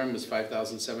program was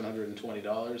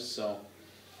 $5,720. So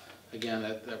again,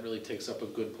 that really takes up a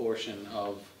good portion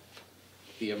of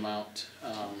the amount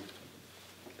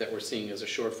that we're seeing as a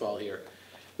shortfall here.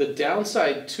 The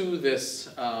downside to this,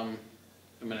 I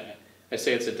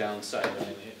say it's a downside.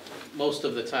 Most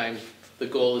of the time, the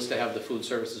goal is to have the food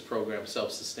services program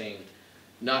self-sustained.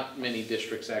 Not many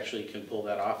districts actually can pull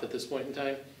that off at this point in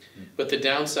time. But the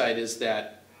downside is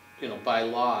that, you know, by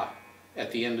law,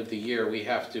 at the end of the year, we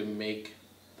have to make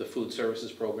the food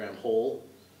services program whole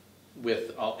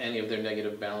with any of their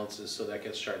negative balances, so that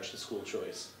gets charged to school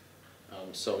choice.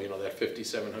 So, you know, that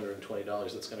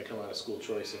 $5,720 that's gonna come out of school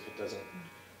choice if it doesn't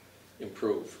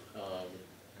improve.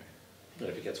 And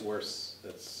if it gets worse,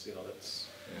 that's, you know, that's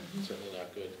certainly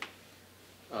not good.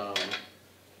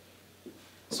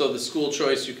 So the school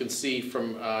choice, you can see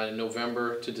from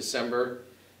November to December,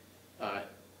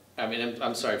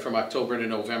 I'm sorry, from October to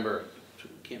November,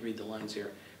 can't read the lines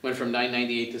here, went from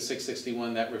 $998 to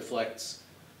 $661. That reflects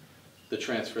the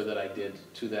transfer that I did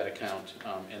to that account,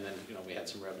 and then, you know, we had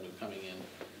some revenue coming in.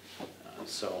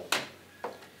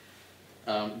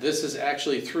 This is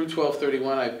actually through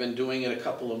 12/31. I've been doing it a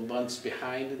couple of months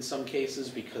behind in some cases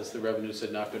because the revenues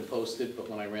had not been posted, but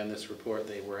when I ran this report,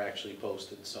 they were actually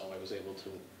posted, so I was able to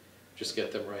just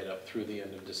get them right up through the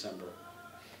end of December.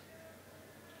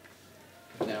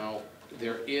 Now,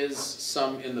 there is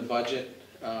some in the budget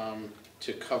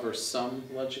to cover some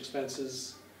lunch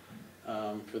expenses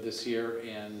for this year,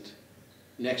 and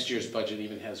next year's budget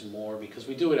even has more because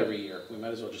we do it every year. We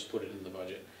might as well just put it in the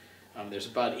budget. There's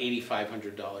about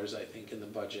 $8,500, I think, in the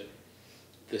budget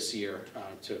this year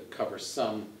to cover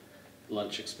some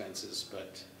lunch expenses,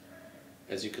 but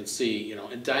as you can see, you know,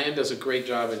 and Diane does a great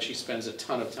job and she spends a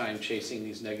ton of time chasing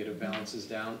these negative balances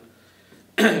down.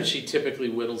 She typically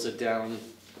whittles it down.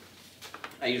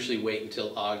 I usually wait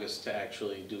until August to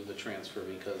actually do the transfer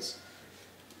because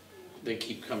they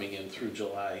keep coming in through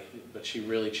July, but she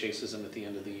really chases them at the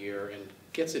end of the year and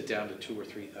gets it down to $2,000 or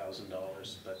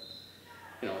 $3,000. But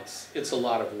you know, it's a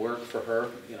lot of work for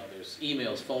her. You know, there's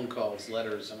emails, phone calls,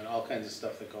 letters, I mean, all kinds of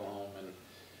stuff that go home, and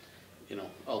you know,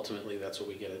 ultimately that's what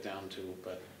we get it down to.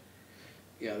 But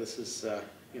yeah, this is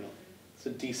you know, it's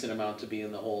a decent amount to be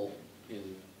in the hole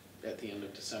at the end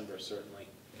of December, certainly.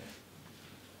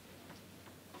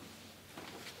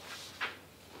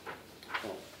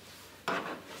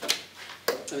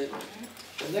 And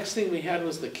the next thing we had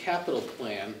was the capital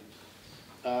plan.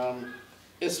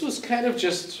 This was kind of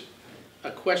just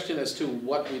a question as to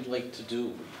what we'd like to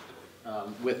do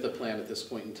with the plan at this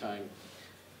point in time.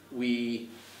 We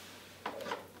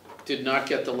did not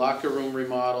get the locker room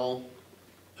remodel,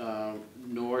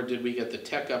 nor did we get the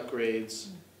tech upgrades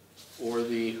or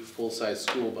the full-size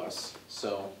school bus.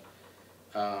 So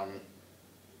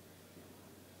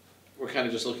we're kind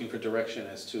of just looking for direction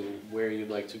as to where you'd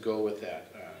like to go with that.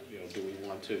 You know, do we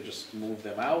want to just move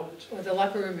them out? Well, the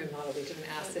locker room remodel, we didn't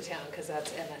ask the town because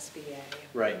that's MSBA.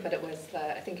 Right. But it was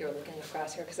the, I think you were looking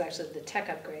across here, because actually the tech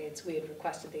upgrades, we had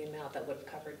requested the amount that would have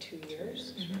covered 2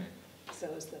 years. So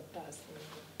it was the bus.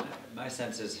 My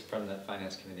sense is from the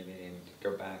finance committee meeting,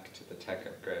 go back to the tech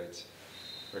upgrades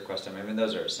request. I mean,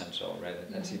 those are essential, right?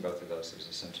 I see both of those as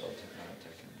essential to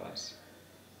tech and bus.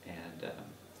 And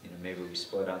you know, maybe we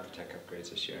split out the tech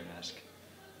upgrades this year and ask,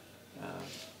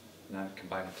 not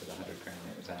combine it to the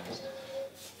 $100,000 that was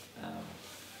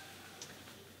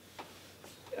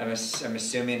asked. I'm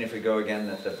assuming if we go again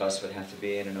that the bus would have to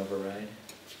be in an override.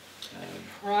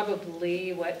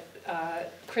 Probably what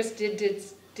Chris did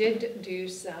do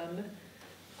some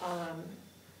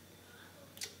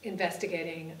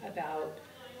investigating about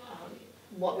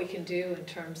what we can do in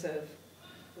terms of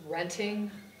renting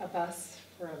a bus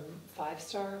from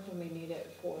 5-Star when we need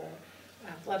it for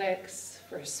athletics,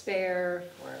 for spare,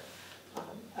 for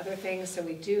other things. So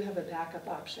we do have a backup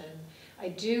option. I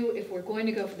do, if we're going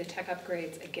to go for the tech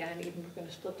upgrades, again, even if we're going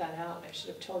to split that out, I should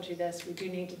have told you this, we do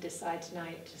need to decide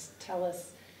tonight, just tell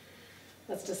us,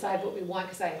 let's decide what we want,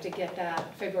 because I have to get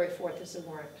that, February 4th is the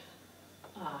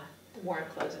warrant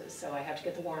closes, so I have to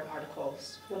get the warrant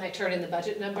articles. When I turn in the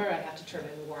budget number, I have to turn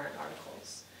in the warrant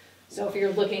articles. So if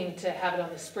you're looking to have it on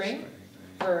the spring,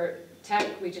 for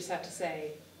tech, we just have to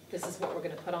say, this is what we're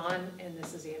going to put on, and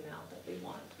this is the amount that we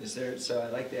want. Is there, so I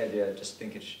like the idea of just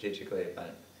thinking strategically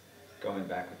about going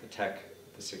back with the tech,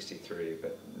 the 63,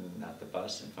 but not the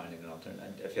bus, and finding an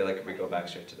alternative. I feel like if we go back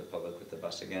straight to the public with the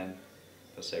bus again,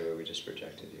 they'll say, well, we just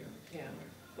rejected you. Yeah,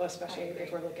 well, especially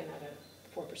if we're looking at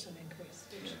a 4% increase.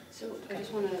 So I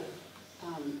just want to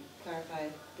clarify,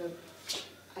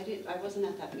 I wasn't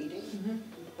at that meeting,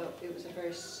 but it was a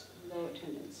very low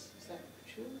attendance. Is that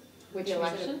true? Which Yeah,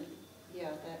 election? Yeah,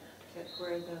 that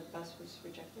where the bus was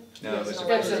rejected? No, it was That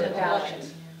was in the approved. ballot.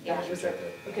 It was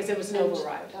rejected. Because it was an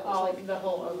override. That was like The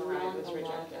whole not override was a lot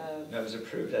rejected. of- No, it was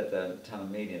approved at the town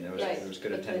meeting. There was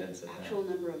good attendance at But that. the actual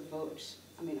number of votes,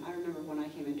 I mean, I remember when I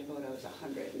came in to vote, I was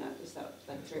 100, and that was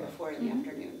like 3 or 4 in the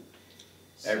afternoon.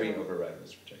 Every So- override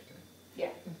was rejected.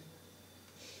 Yeah.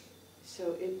 So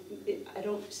So I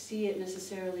don't see it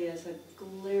necessarily as a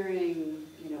glaring,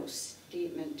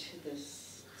 statement to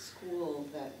this school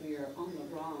that we are on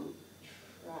the wrong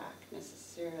track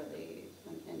necessarily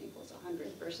when n equals 100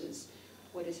 versus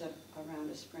what is around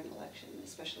a spring election,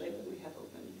 especially when we have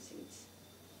open seats.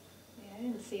 Yeah, I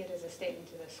didn't see it as a statement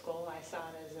to the school. I saw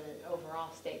it as an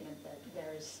overall statement that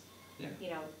there's,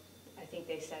 I think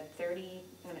they said 36%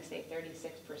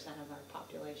 of our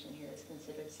population here is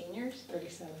considered seniors.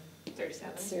 37.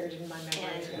 37. Surge in my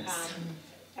memory.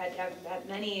 And at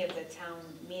many of the town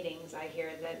meetings, I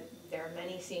hear that there are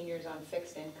many seniors on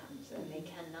fixed incomes and they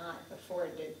cannot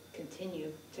afford to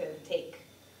continue to take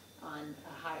on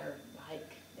a higher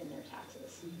hike in their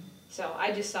taxes. So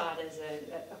I just saw it as a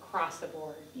across the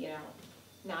board,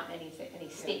 not any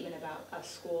statement about us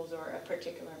schools or a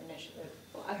particular initiative.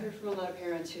 Well, I heard from a lot of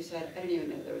parents who said, I didn't even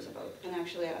know there was a vote. And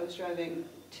actually, I was driving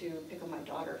to pick up my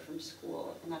daughter from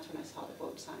school, and that's when I saw the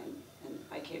vote sign, and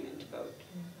I came in to vote,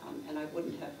 and I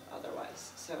wouldn't have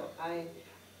otherwise. So I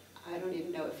don't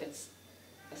even know if it's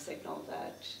a signal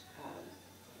that,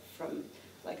 from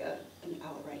like an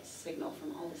outright signal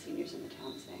from all the seniors in the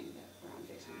town saying that we're on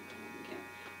fixed income and we can't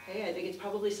pay. I think it's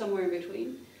probably somewhere in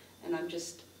between, and I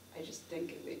just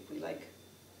think we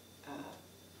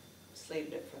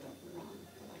slated it for the wrong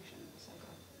election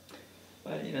cycle.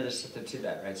 But, there's something to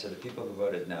that, right? So the people who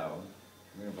voted no,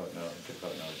 we're gonna vote no, could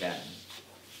vote no again.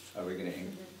 Are we gonna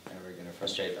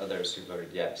frustrate others who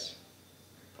voted yes?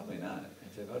 Probably not.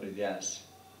 If they voted yes,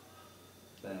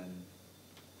 then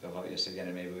they'll vote yes again,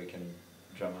 and maybe we can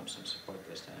drum up some support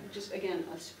this time. Just again,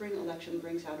 a spring election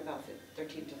brings out about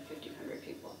 1,300 to 1,500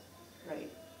 people,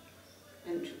 right?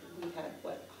 And we had,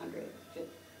 what,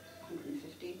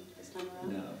 150 this time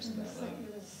around? No, it's not low.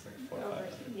 It was Like 400 or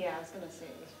 500. Yeah, I was gonna say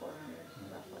it was 400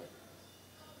 roughly.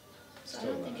 So I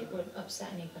don't think it would upset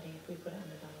anybody if we put it on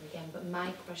the ballot again, but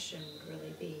my question would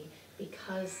really be,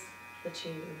 because the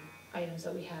two items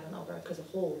that we had on the override, because the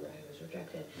whole override was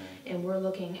rejected, and we're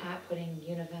looking at putting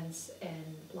univents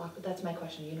and that's my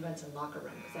question, univents and locker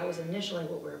room, because that was initially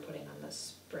what we were putting on the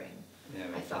spring. Yeah,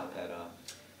 we I thought thought that off.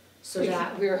 So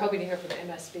that, We were hoping to hear from the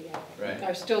MSBA. Right.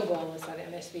 Our still goal is that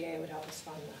MSBA would help us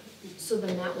fund that. so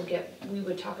then that would we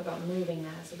would talk about moving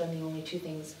that, so then the only two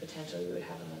things potentially we would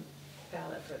have on the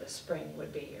ballot for the spring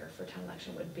would be, or for town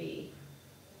election would be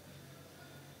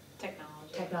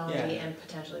technology Yeah. and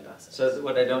potentially buses. So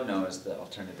what I don't know is the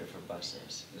alternative for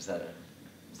buses. Is that a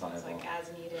Sounds viable? like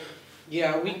as needed.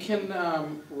 Yeah, we can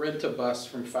rent a bus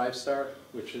from 5 Star,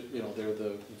 which is, they're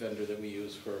the vendor that we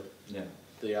use for Yeah.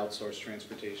 the outsourced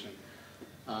transportation.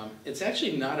 It's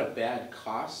actually not a bad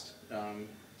cost.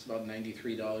 It's about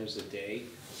 $93 a day.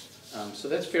 So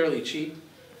that's fairly cheap.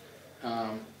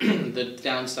 The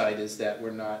downside is that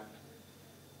we're not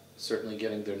certainly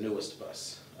getting their newest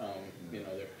bus.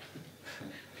 They're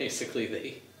basically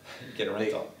they Get a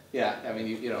rental. Yeah, I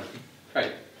mean,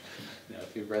 right.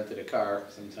 If you rented a car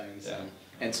sometimes. Yeah.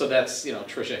 And so that's,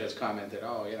 Tricia has commented,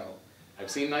 I've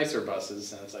seen nicer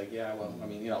buses, and it's like, yeah, well, I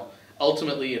mean,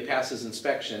 ultimately it passes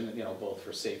inspection, both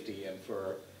for safety and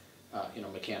for,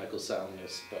 mechanical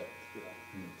soundness, but,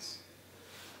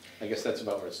 I guess that's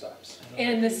about where it stops.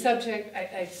 And the subject,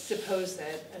 I suppose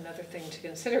that another thing to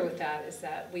consider with that is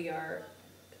that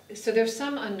so there's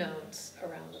some unknowns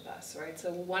around the bus, right?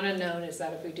 So one unknown is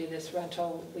that if we do this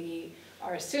rental, we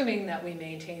are assuming that we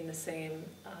maintain the same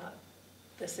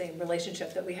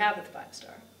relationship that we have with 5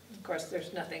 Star. Of course,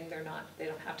 there's nothing, they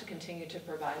don't have to continue to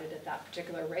provide it at that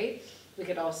particular rate. We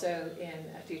could also, in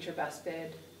a future bus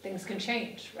bid, things can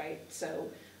change, right? So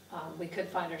we could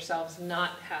find ourselves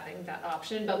not having that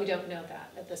option, but we don't know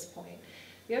that at this point.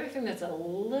 The other thing that's a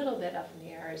little bit up in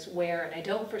the air is where, and I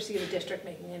don't foresee the district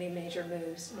making any major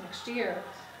moves next year,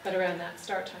 but around that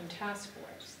start time task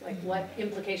force, like what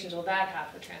implications will that have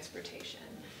for transportation?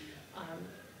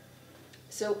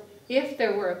 So if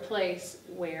there were a place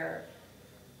where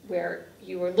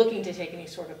you were looking to take any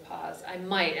sort of pause, I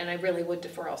might, and I really would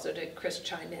defer also to Chris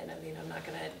chime in. I mean, I'm not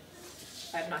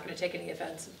gonna take any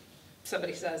offense if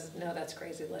somebody says, no, that's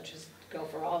crazy, let's just go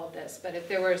for all of this. But if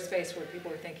there were a space where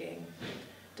people were thinking,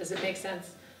 does it make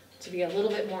sense to be a little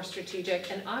bit more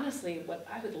strategic? And honestly, what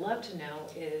I would love to know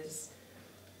is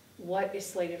what is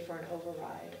slated for an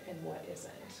override and what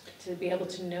isn't, to be able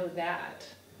to know that.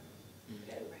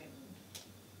 Right.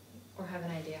 Or have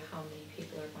an idea how many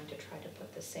people are going to try to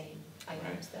put the same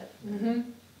items that,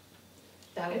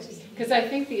 that would be. Because I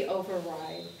think the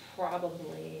override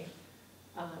probably,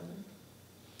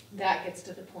 that gets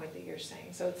to the point that you're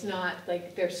saying. So it's not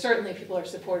like, there's certainly people are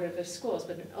supportive of schools,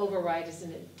 but an override is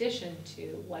in addition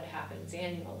to what happens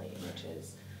annually, which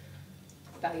is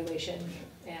valuation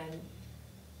and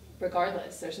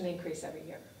regardless, there's an increase every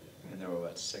year. And there were,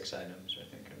 what, 6 items, I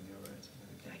think, in the override?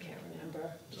 I can't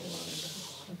remember.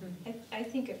 I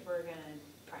think if we're gonna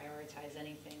prioritize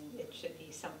anything, it should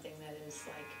be something that is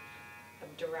like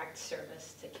a direct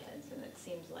service to kids, and it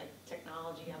seems like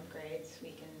technology upgrades,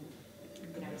 we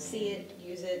can, you know, see it,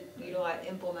 use it, utilize,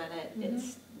 implement it.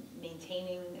 It's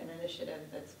maintaining an initiative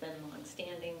that's been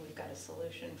longstanding. We've got a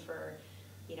solution for,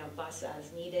 you know, bus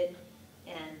as needed,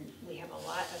 and we have a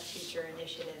lot of future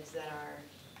initiatives that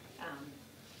are,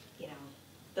 you know,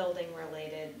 building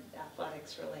related,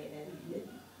 athletics related,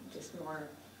 just more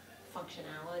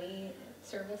functionality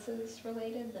services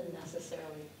related than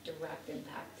necessarily direct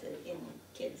impact in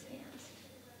kids' hands.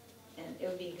 And it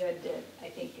would be good to, I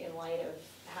think, in light of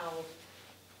how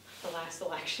the last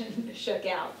election shook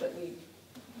out, that we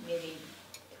maybe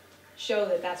show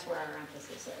that that's where our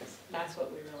emphasis is. That's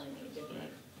what we really need to be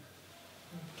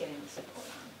getting support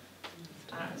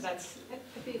on. That's,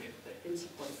 I'd be in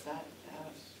support of that.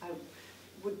 I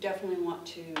would definitely want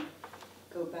to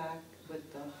go back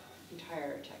with the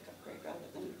entire tech upgrade rather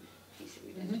than piecing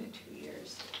it into 2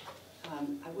 years.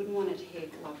 I wouldn't want to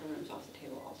take locker rooms off the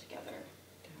table altogether.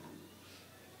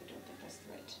 I don't think that's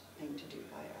the right thing to do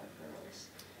by our girls.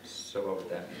 So what would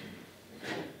that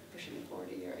mean? Pushing it forward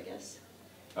a year, I guess.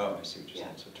 Oh, I see what you're saying,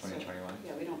 Yeah, so 2021?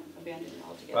 Yeah, we don't abandon it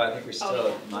altogether. Well, I think we still,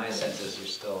 yeah. my sense is we're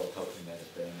still hoping that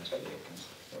if the MSBA comes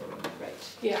forward.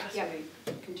 Right. Yeah. So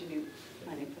we continue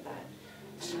planning for that.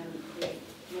 And then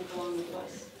we move along with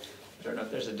us. I don't know if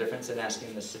there's a difference in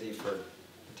asking the city for,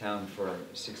 the town for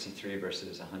 63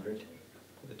 versus 100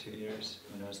 for the 2 years.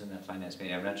 When I was in that finance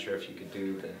meeting, I'm not sure if you could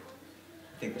do the,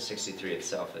 I think the 63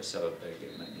 itself is so big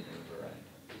it might need an override.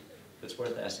 It's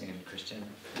worth asking Christian.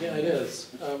 Yeah, it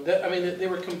is. I mean, they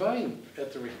were combined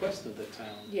at the request of the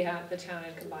town. Yeah, the town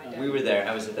had combined it. We were there,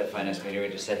 I was at that finance meeting, we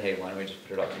just said, hey, why don't we just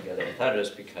put it all together? I thought it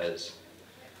was because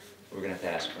we're gonna have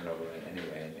to ask for an override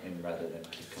anyway, and rather than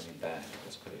keep coming back,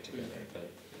 let's put it together.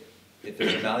 But if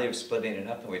there's a value of splitting it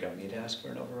up and we don't need to ask for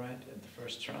an override at the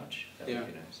first tranche, that would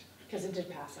be nice. Because it did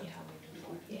pass on town meeting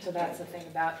before. So that's the thing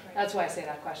about, that's why I say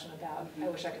that question about, I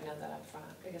wish I could know that up front,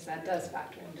 because that does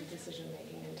factor into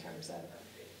decision-making in terms of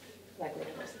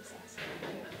likelihood of success.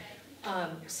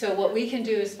 So what we can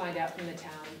do is find out from the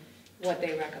town what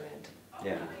they recommend.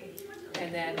 Yeah.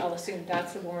 And then I'll assume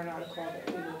that's the warrant article that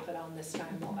we will put on this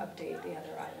time. We'll update the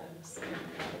other items. And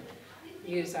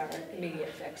use our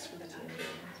immediate fix for the time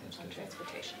being on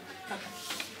transportation.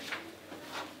 Okay.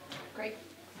 great.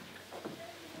 All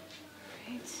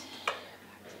right.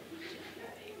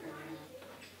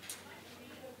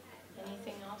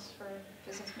 Anything else for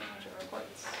business manager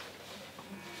reports?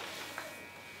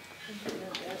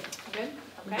 Good?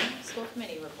 Okay, school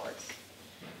committee reports.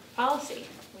 Policy,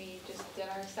 we just did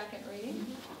our second reading.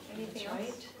 Anything else?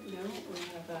 That's right. No, we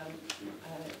have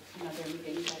another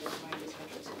meeting that is going to be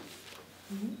scheduled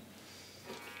soon.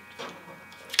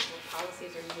 What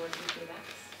policies are you working through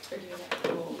next? Or do you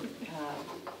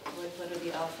What letter of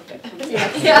the alphabet comes Yeah,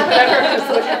 next? yeah,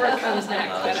 whatever comes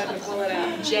next, I have to pull it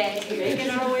out. J. Making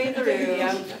our way through.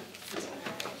 Yeah.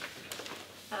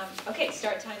 Okay,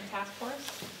 start time task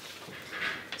force.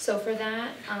 So for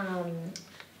that,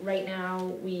 right now,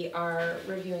 we are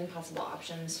reviewing possible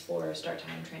options for start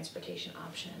time transportation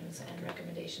options and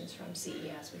recommendations from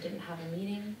CES. We didn't have a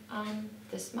meeting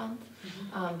this month,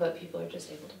 but people are just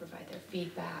able to provide their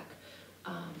feedback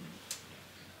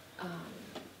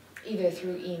either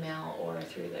through email or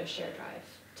through the shared drive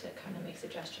to kind of make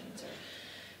suggestions or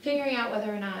figuring out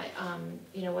whether or not,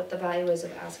 what the value is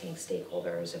of asking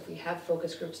stakeholders, if we have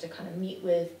focus groups to kind of meet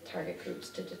with target groups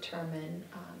to determine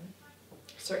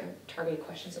certain targeted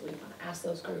questions that we want to ask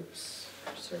those groups,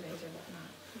 surveys or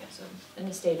whatnot. Yeah, so in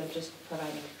the state of just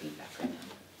providing feedback right now.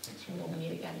 And we'll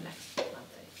meet again next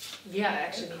month. Yeah,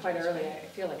 actually quite early, I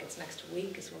feel like it's next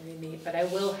week is when we meet, but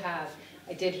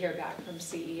I did hear back from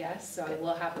CES, so I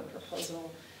will have a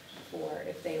proposal for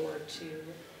if they were to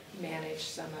manage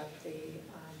some of the,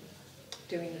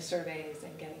 doing the surveys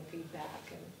and getting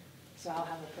feedback, and so I'll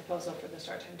have a proposal for the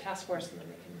start time task force, and then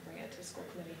we can bring it to school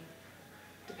committee,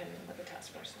 depending on what the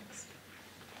task force thinks.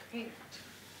 Great.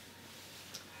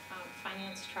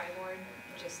 Finance tri-board,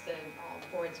 just the all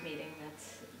boards meeting,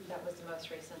 that was the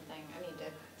most recent thing. I need to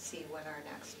see when our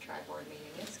next tri-board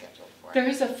meeting is scheduled for. There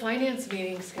is a finance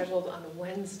meeting scheduled on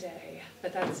Wednesday,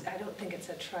 but I don't think it's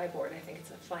a tri-board, I think it's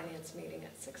a finance meeting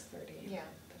at 6:30. Yeah.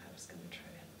 But I was gonna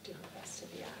try to do my best to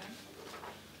be at it.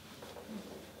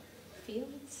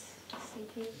 Fields,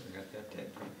 CP. We got the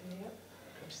update from Yep.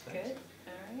 Chris, Good, thanks.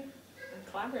 all right. And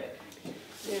collaborative.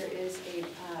 There is a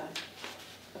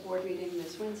board meeting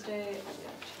this Wednesday. I'll be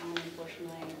out of town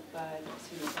unfortunately, but as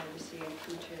soon as I receive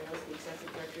materials, the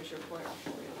executive director's report, I'll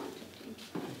forward it on to the team.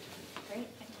 Great,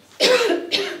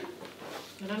 thanks.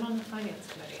 And I'm on the finance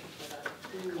committee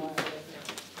for the collaborative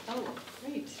now. Oh,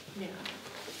 Great. Yeah.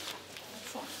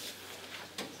 excellent.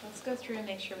 So let's go through and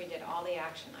make sure we did all the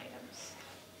action items.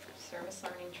 Service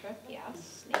learning trip,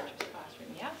 yes. Nature's classroom,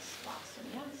 yes. Boston,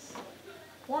 yes.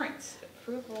 Warrants,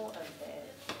 approval of the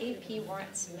AP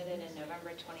warrants submitted in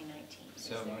November 2019.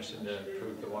 So motion to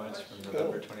approve the warrants from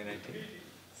November 2019.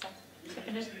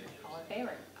 Seconded, all in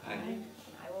favor? Aye. And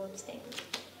I will abstain.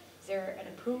 Is there an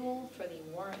approval for the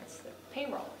warrants, the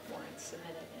payroll warrants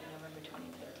submitted in November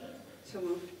 2019? So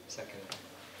moved. Second.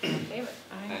 All in favor?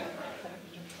 Aye.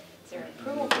 Is there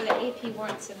approval for the AP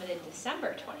warrants submitted in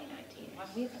December 2019? Well,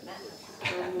 we've met.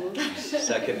 So moved.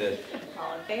 Seconded.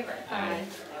 All in favor? Aye.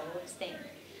 I will abstain.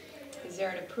 Is there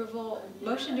an approval,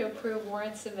 motion to approve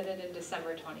warrants submitted in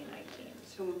December 2019?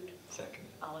 So moved. Second.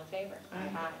 All in favor?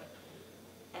 Aye.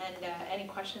 And any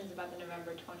questions about the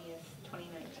November 20th,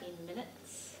 2019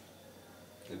 minutes?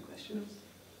 No Questions?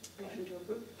 Motion to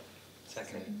approve?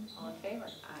 Second. All in favor?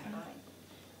 Aye.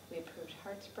 We approved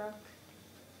Hartsbrook.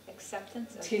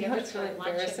 Acceptance of Do you know gifts what's for really lunch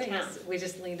at embarrassing town. is we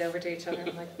just leaned over to each other and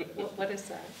I'm like, what is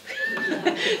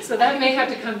that? So that may have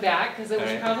to come back because it was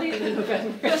Alright. probably in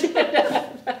November.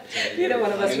 You know,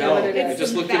 one of us I know know, what it I is.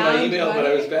 just looked at my Bound email, but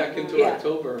I was money. back into Yeah.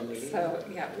 October. I'm like, So,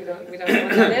 yeah, we don't know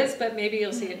what that is, but maybe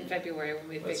you'll see it in February when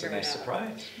we That's a figure it out. nice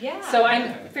surprise. Yeah. So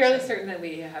I'm fairly certain that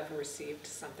we have received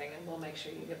something and we'll make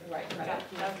sure you get the right credit.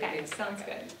 Okay, sounds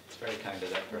good. It's very kind of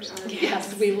that person.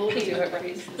 Yes, we will do it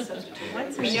right.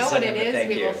 Once We we should know what send it them a is, thank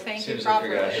we you will as thank soon you as we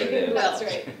figure out properly. who it is. That's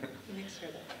right. Make sure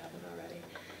that we have them already.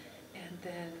 And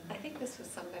then, I think this was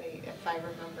somebody, if I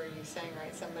remember you saying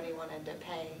right, somebody wanted to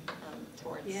pay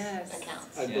towards Yes.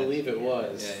 accounts. I Yeah. believe it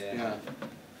was, Yeah, yeah. yeah.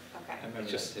 Okay. I remember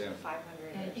Just- that too.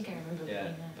 500. I think I remember Yeah,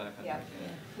 reading that. 500, Yeah. yeah.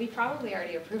 We probably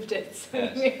already approved it, so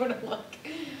Yes. you may want to look.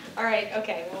 All right,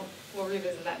 okay, we'll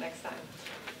revisit that next time.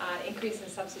 Increase in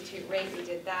substitute rate, we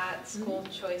did that. School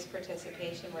choice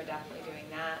participation, we're definitely doing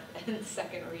that. And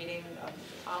second reading of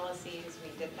policies,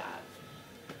 we did that.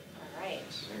 All right.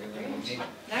 Regular meeting.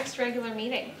 Next regular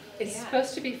meeting. it's Yeah.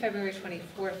 supposed to be February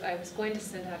 24th. I was going to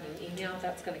send out an email.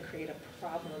 That's going to create a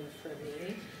problem for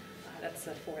me. That's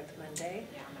the fourth Monday.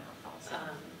 Yeah, I'm out also.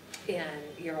 And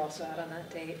you're also out on that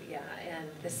date, yeah. And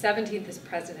the 17th is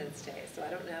President's Day, so I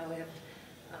don't know if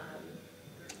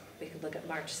we could look at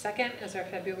March 2nd as our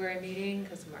February meeting,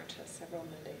 because March has several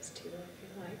Mondays too, I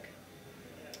feel like.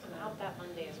 I'm out that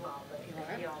Monday as well, but You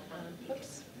if are? you all want, you can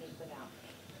Oops. meet without.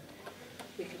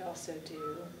 We could also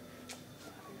do,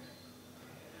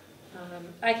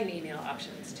 I can email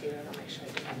options too, and I'll make sure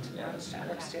I do that tomorrow, Yes. if that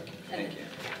works too. And Thank then you.